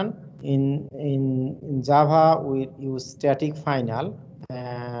declaration in Java we use static final,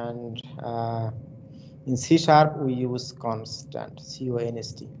 and in C# we use constant,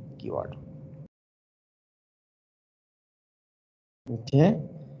 const keyword. Okay,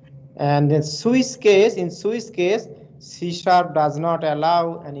 and then switch case, in switch case, C# does not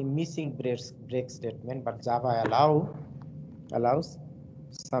allow any missing break statement, but Java allows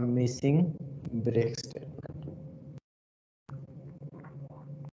some missing break statement.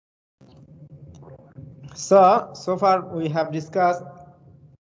 So far we have discussed,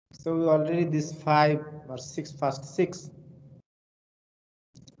 so we already this 5 or 6 first 6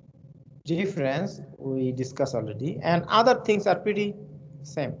 difference we discussed already, and other things are pretty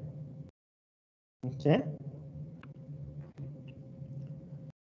same. Okay.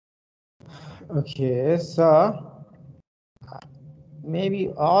 Okay, so maybe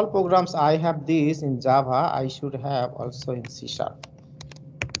all programs I have this in Java, I should have also in C#.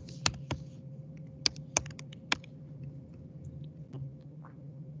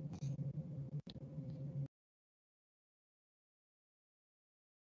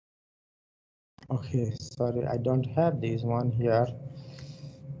 Okay, sorry, I don't have this one here.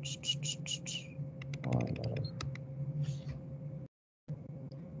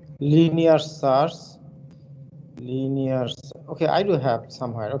 Linear search. Okay, I do have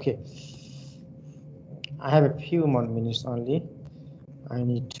somewhere. Okay, I have a few more minutes only. I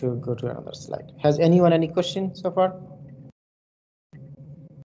need to go to another slide. Has anyone any question so far?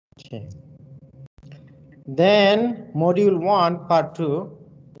 Okay. Then module 1 part 2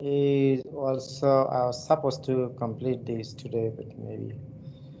 is also, I was supposed to complete this today, but maybe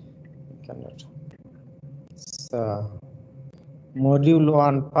I cannot. So module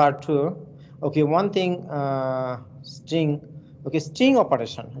 1 part 2. Okay, one thing, string. Okay, string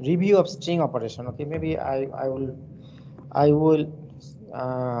operation, review of string operation. Okay, maybe I will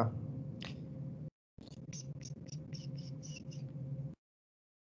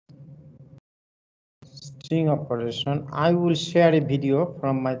string operation. I will share a video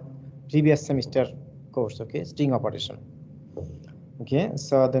from my previous semester course. Okay, string operation. Okay,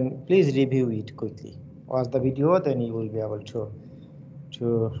 so then please review it quickly. Watch the video, then you will be able to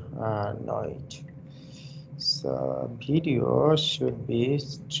know it. So video should be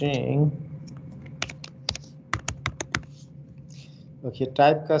string. Okay,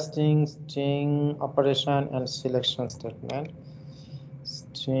 typecasting, string operation, and selection statement.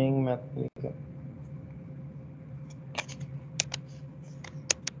 String method.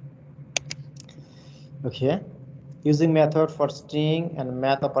 Okay, using method for string and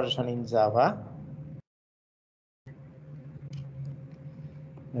math operation in Java.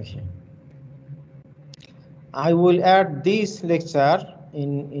 Okay, I will add this lecture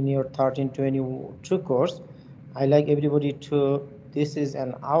in your 1322 course. I like everybody to this is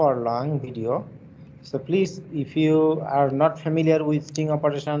an hour-long video. So please, if you are not familiar with string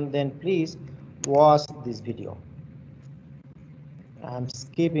operation, then please watch this video. I'm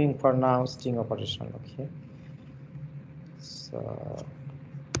skipping for now string operation, okay? So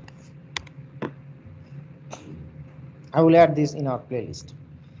I will add this in our playlist.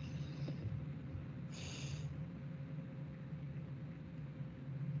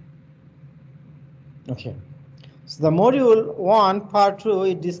 Okay. So the module 1 part 2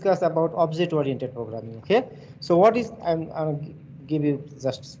 it discuss about object oriented programming. Okay. So what is I'll give you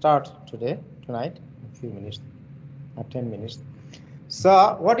just start tonight, a few minutes, 10 minutes.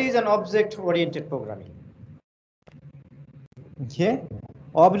 So what is an object oriented programming? Okay.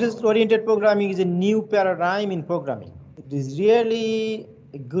 Object oriented programming is a new paradigm in programming. It is really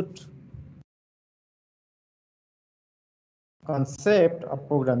a good concept of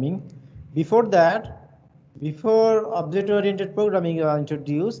programming. Before that, before object-oriented programming was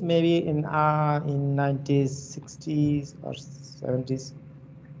introduced, maybe in 1960s or 70s,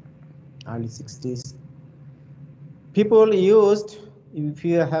 early 60s, people used, if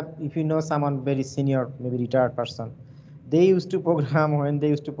you know someone very senior, maybe retired person, they used to program. When they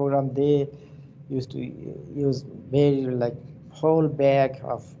used to program, they used to use very like whole bag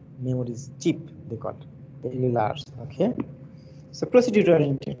of memories chip, they call it, very large. Okay. So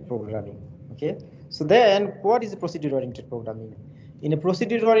procedure-oriented programming. Okay. So then, what is procedure-oriented programming? In a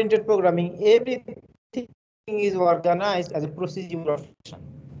procedure-oriented programming, everything is organized as a procedural function.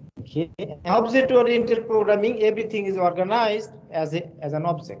 Okay. Object-oriented programming, everything is organized as an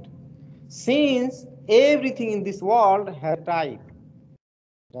object. Since everything in this world has type,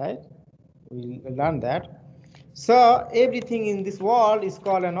 right? We learned that. So everything in this world is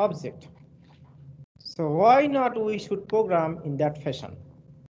called an object. So why not we should program in that fashion?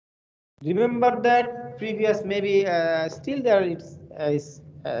 Remember that previous, maybe still there is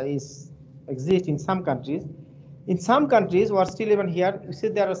exist in some countries. In some countries, or still even here, you see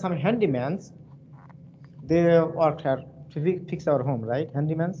there are some handymans. They work here to fix our home, right?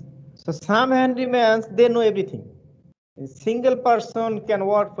 Handymans. So some handymans, they know everything. A single person can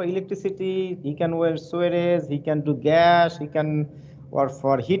work for electricity. He can wear sewage. He can do gas. He can work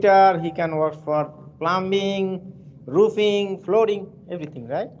for heater. He can work for plumbing, roofing, flooring, everything,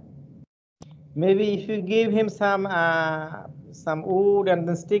 right? Maybe if you give him some wood and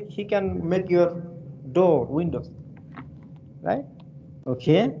then stick, he can make your door, windows, right?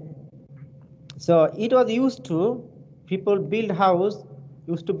 Okay. So it was used to people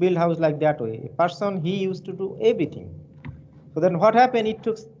used to build house like that way. A person, he used to do everything. So then what happened? It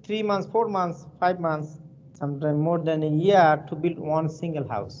took 3 months, 4 months, 5 months, sometimes more than a year to build one single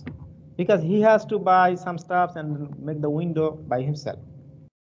house, because he has to buy some stuff and make the window by himself.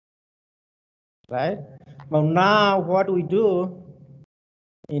 Right? But now what we do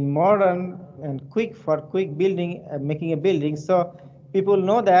in modern and quick building, making a building, so people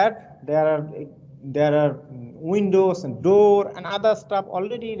know that there are windows and door and other stuff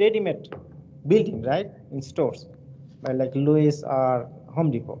already ready-made building, right, in stores by like Lewis or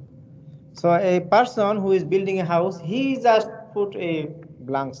Home Depot. So a person who is building a house, he just put a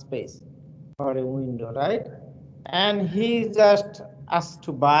blank space for a window, right? And he just asked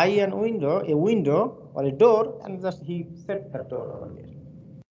to buy a window or a door, and just he set the door over there.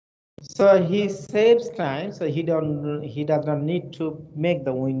 So he saves time. So he does not need to make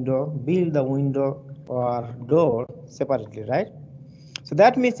the window, build the window or door separately, right? So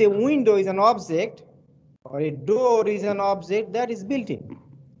that means a window is an object, or a door is an object that is built in.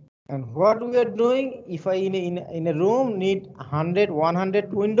 And what we are doing, if I in a room need 100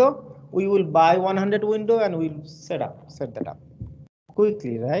 window, we will buy 100 window and we'll set that up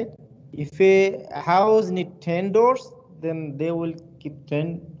quickly, right? If a house need 10 doors, then they will keep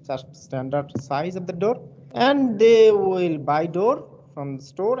 10 such standard size of the door, and they will buy door from the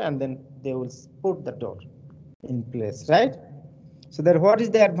store, and then they will put the door in place, right? So that what is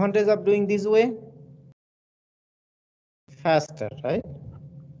the advantage of doing this way? Faster, right?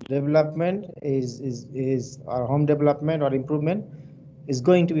 Development is our home development or improvement is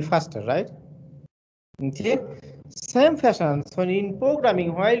going to be faster, right? Okay. Same fashion. So in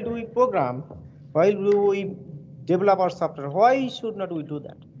programming, while do we develop our software, why should not we do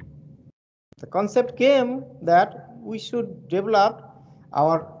that? The concept came that we should develop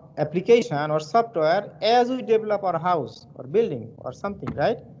our application or software as we develop our house or building or something,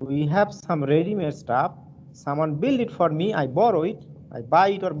 right? We have some ready-made stuff. Someone build it for me, I borrow it, I buy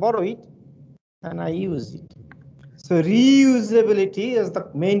it or borrow it, and I use it. So reusability is the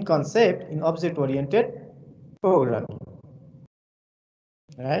main concept in object-oriented programming,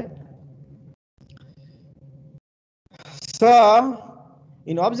 right? So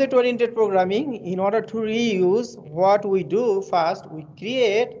in object-oriented programming, in order to reuse, what we do first, we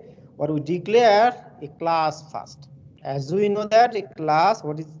create or we declare a class first. As we know that a class,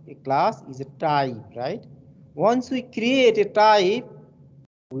 what is a class? Is a type, right? Once we create a type,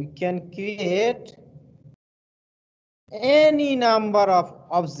 we can create any number of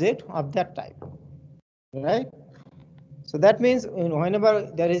objects of that type, right? So that means whenever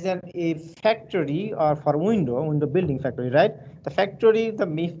there is a factory or for window building factory, right? The factory, the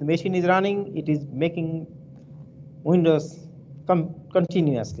machine is running, it is making windows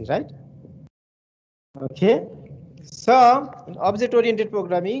continuously, right? Okay. So in object-oriented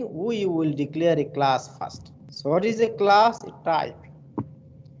programming, we will declare a class first. So what is a class? A type.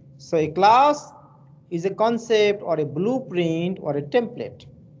 So a class is a concept or a blueprint or a template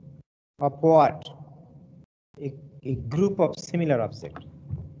of what? A group of similar objects.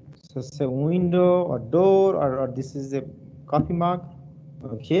 So say window or door or this is a coffee mug.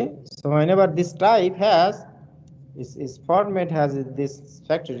 Okay. So whenever this type has its format has this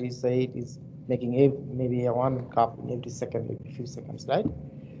factory, so it is making maybe a 1 cup every second, maybe few seconds, right?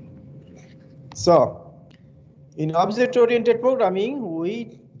 So in object-oriented programming,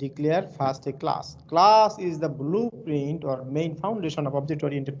 we declare first a class. Class is the blueprint or main foundation of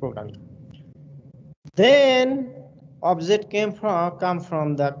object-oriented programming. Then object come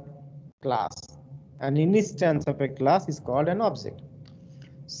from the class. An instance of a class is called an object.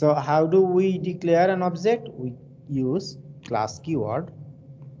 So how do we declare an object? We use class keyword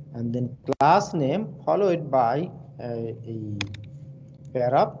and then class name followed by a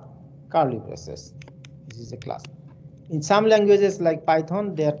pair of curly braces. This is a class. In some languages like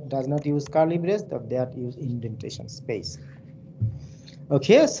Python, that does not use curly brace, that use indentation space.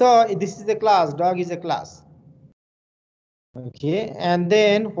 Okay, so this is a class, dog is a class. Okay, and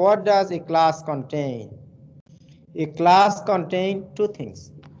then what does a class contain? A class contains two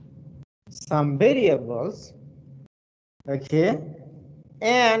things. Some variables, okay,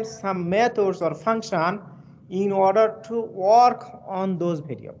 and some methods or function in order to work on those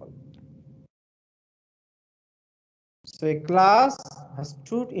variables. So a class has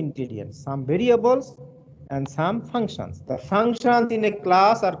two ingredients, some variables and some functions. The functions in a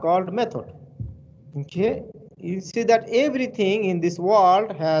class are called method. Okay, you see that everything in this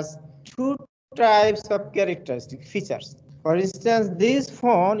world has two types of characteristic features. For instance, this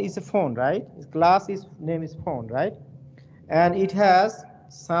phone is a phone, right? This class is name is phone, right? And it has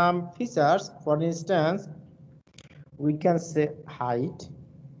some features. For instance, we can say height,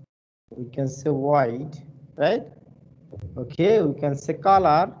 we can say wide, right? Okay, we can say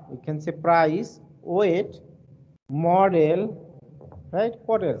color, we can say price, weight, model, right?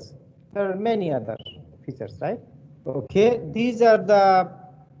 What else? There are many other features, right? Okay, these are the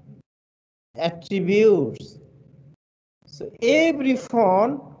attributes. So every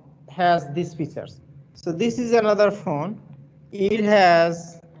phone has these features. So this is another phone. It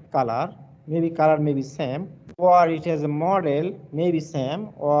has color may be same, or it has a model, maybe same,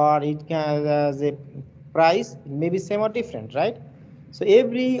 or it has a price, maybe same or different, right? So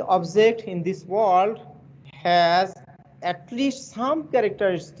every object in this world has at least some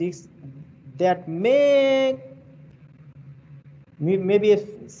characteristics that make maybe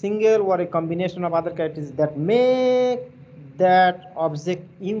a single or a combination of other characteristics that make that object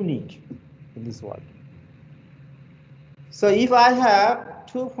unique in this world. So if I have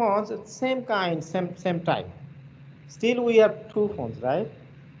two phones, same kind, same type, still we have two phones, right?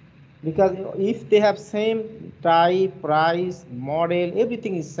 Because if they have same type, price, model,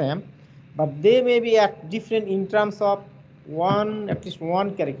 everything is same, but they may be at different in terms of at least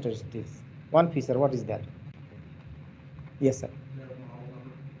one characteristics, one feature. What is that? Yes, sir.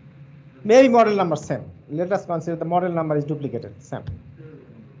 Maybe model number same. Let us consider the model number is duplicated, same.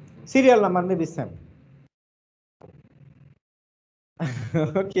 Serial number may be same.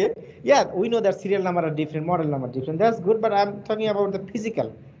 Okay, yeah, we know that serial number are different, model number different. That's good, but I'm talking about the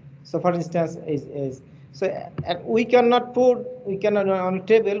physical. So, for instance, we cannot on a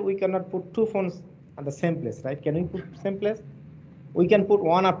table we cannot put two phones on the same place, right? Can we put same place? We can put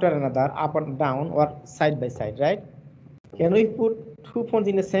one after another, up and down, or side by side, right? Can we put two phones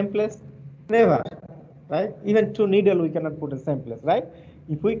in the same place? Never, right? Even two needle we cannot put in the same place, right?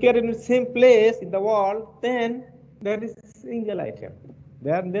 If we get in the same place in the wall, then that is single item.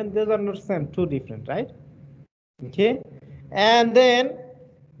 Then those are not same, two different, right? Okay, and then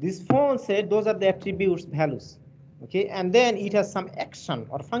this phone said those are the attributes, values. Okay, and then it has some action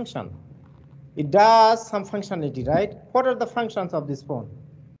or function. It does some functionality, right? What are the functions of this phone?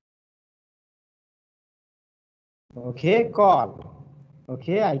 Okay, call.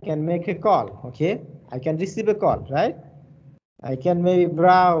 Okay, I can make a call. Okay, I can receive a call, right? I can maybe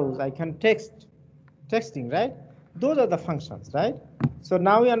browse, I can texting, right? Those are the functions, right? So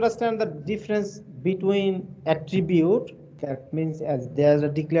now we understand the difference between attribute, that means as there's a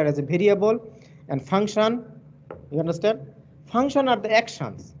declared as a variable, and function. You understand? Function are the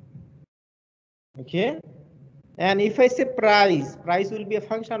actions. Okay? And if I say price will be a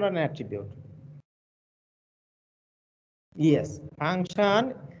function or an attribute? Yes,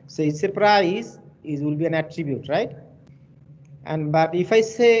 function, so it's a price, it will be an attribute, right? And but if I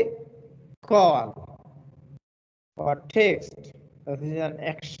say call or text, that is an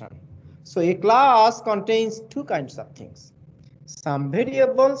action. So a class contains two kinds of things, some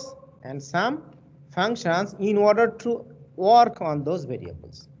variables and some functions in order to work on those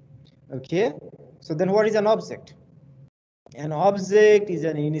variables. Okay, so then what is an object? An object is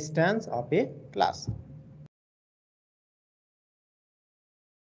an instance of a class.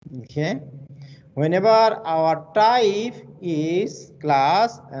 Okay, whenever our type is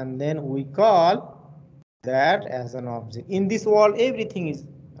class and then we call that as an object. In this world, everything is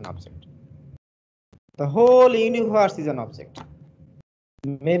an object. The whole universe is an object.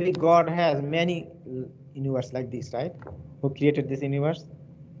 Maybe God has many universe like this, right? Who created this universe?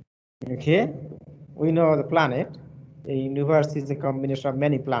 Okay, we know the planet. The universe is a combination of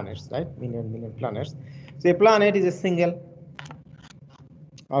many planets, right? Million planets. So a planet is a single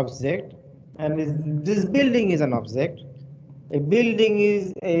object, and this building is an object. A building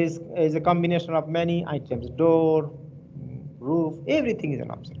is a combination of many items, door, roof, everything is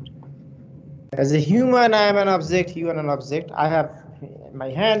an object. As a human, I am an object, you are an object. I have, my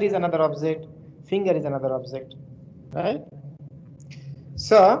hand is another object, finger is another object, right?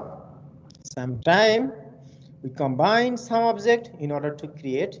 So, sometime we combine some object in order to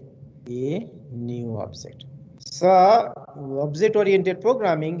create a new object. So, object-oriented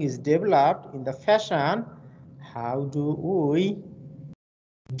programming is developed in the fashion, how do we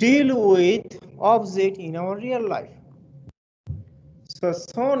deal with object in our real life? So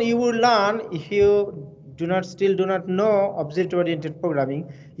soon you will learn, if you still do not know object-oriented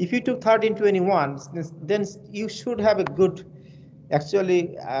programming. If you took 1321, then you should have a good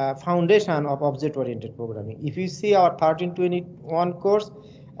actually foundation of object-oriented programming. If you see our 1321 course,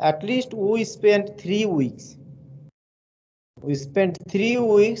 at least we spent 3 weeks. We spent 3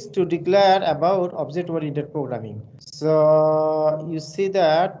 weeks to declare about object-oriented programming. So you see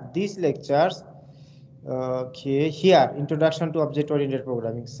that these lectures, okay, here, introduction to object-oriented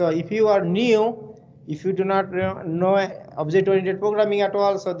programming. So if you are new, if you do not know object-oriented programming at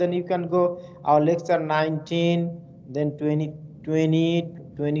all, so then you can go our lecture 19, then 20,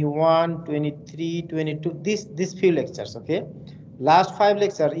 21, 23, 22, these few lectures, okay? Last 5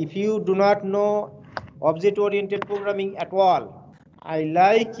 lectures, if you do not know object-oriented programming at all, I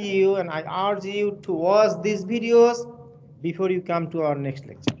like you and I urge you to watch these videos before you come to our next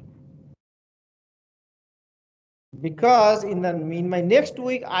lecture. Because in my next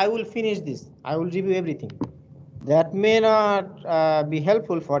week, I will finish this. I will review everything. That may not be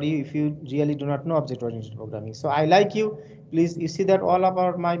helpful for you if you really do not know object-oriented programming. So I like you. Please, you see that all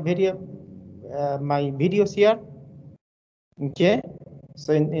about my videos here. Okay.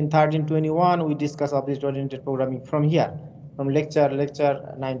 So in 1321, we discuss object-oriented programming from here, from lecture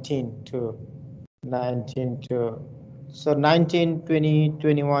 19 to so 19, 20,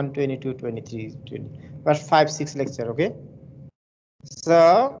 21, 22, 23, 20. First 5, 6 lecture, okay?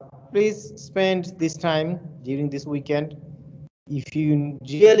 So please spend this time during this weekend. If you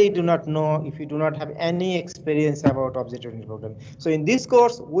really do not know, if you do not have any experience about object-oriented programming. So in this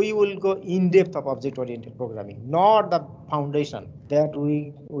course, we will go in depth of object-oriented programming, not the foundation that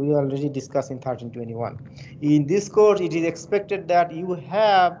we already discussed in 1321. In this course, it is expected that you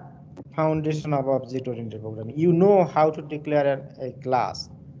have foundation of object-oriented programming. You know how to declare a class,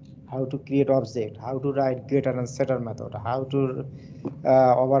 how to create object, how to write getter and setter method, how to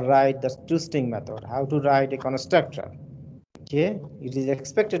override the toString method, how to write a constructor. Okay, it is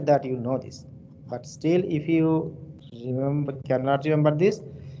expected that you know this, but still, if you cannot remember this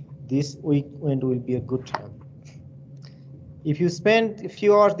weekend will be a good time. If you spend a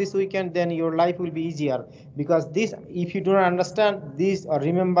few hours this weekend, then your life will be easier, because this, if you do not understand this or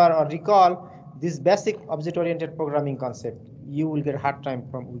remember or recall this basic object-oriented programming concept, you will get hard time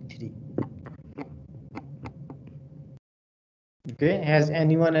from week 3. Okay, has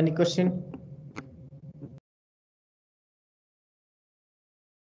anyone any question?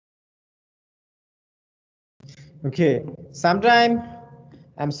 Okay, sometime,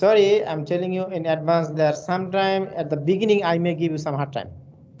 I'm sorry, I'm telling you in advance that sometime at the beginning I may give you some hard time,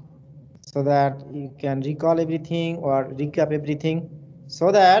 so that you can recall everything or recap everything,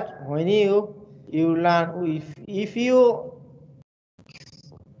 so that when you learn, if you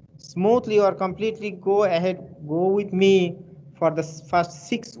smoothly or completely, go ahead, go with me for the first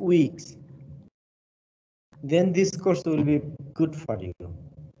 6 weeks. Then this course will be good for you.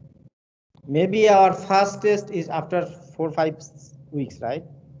 Maybe our first test is after 4-5 weeks, right?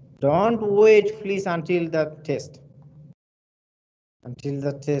 Don't wait, please, until the test. Until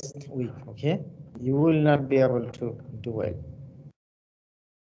the test week, okay? You will not be able to do well.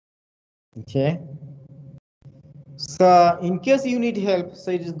 Okay? So in case you need help,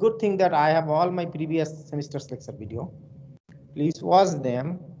 so it is good thing that I have all my previous semester's lecture video. Please watch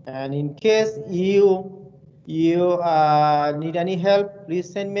them, and in case you need any help,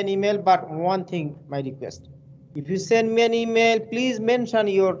 please send me an email. But one thing, my request, if you send me an email, please mention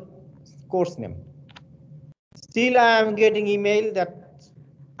your course name. Still I am getting email that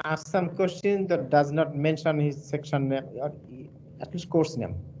asks some question that does not mention his section name or at least course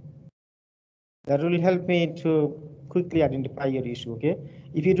name. That will help me to quickly identify your issue. Okay,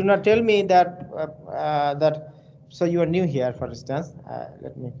 if you do not tell me that so you are new here, for instance,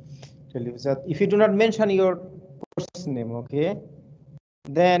 let me tell you that if you do not mention your course name, okay,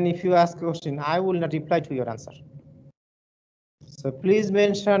 then if you ask a question, I will not reply to your answer. So please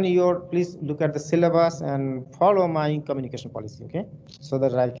mention please look at the syllabus and follow my communication policy, okay, so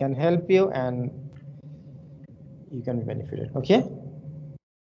that I can help you and you can be benefited. Okay,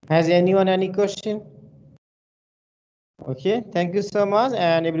 has anyone any question? Okay, thank you so much,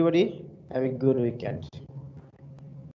 and everybody have a good weekend.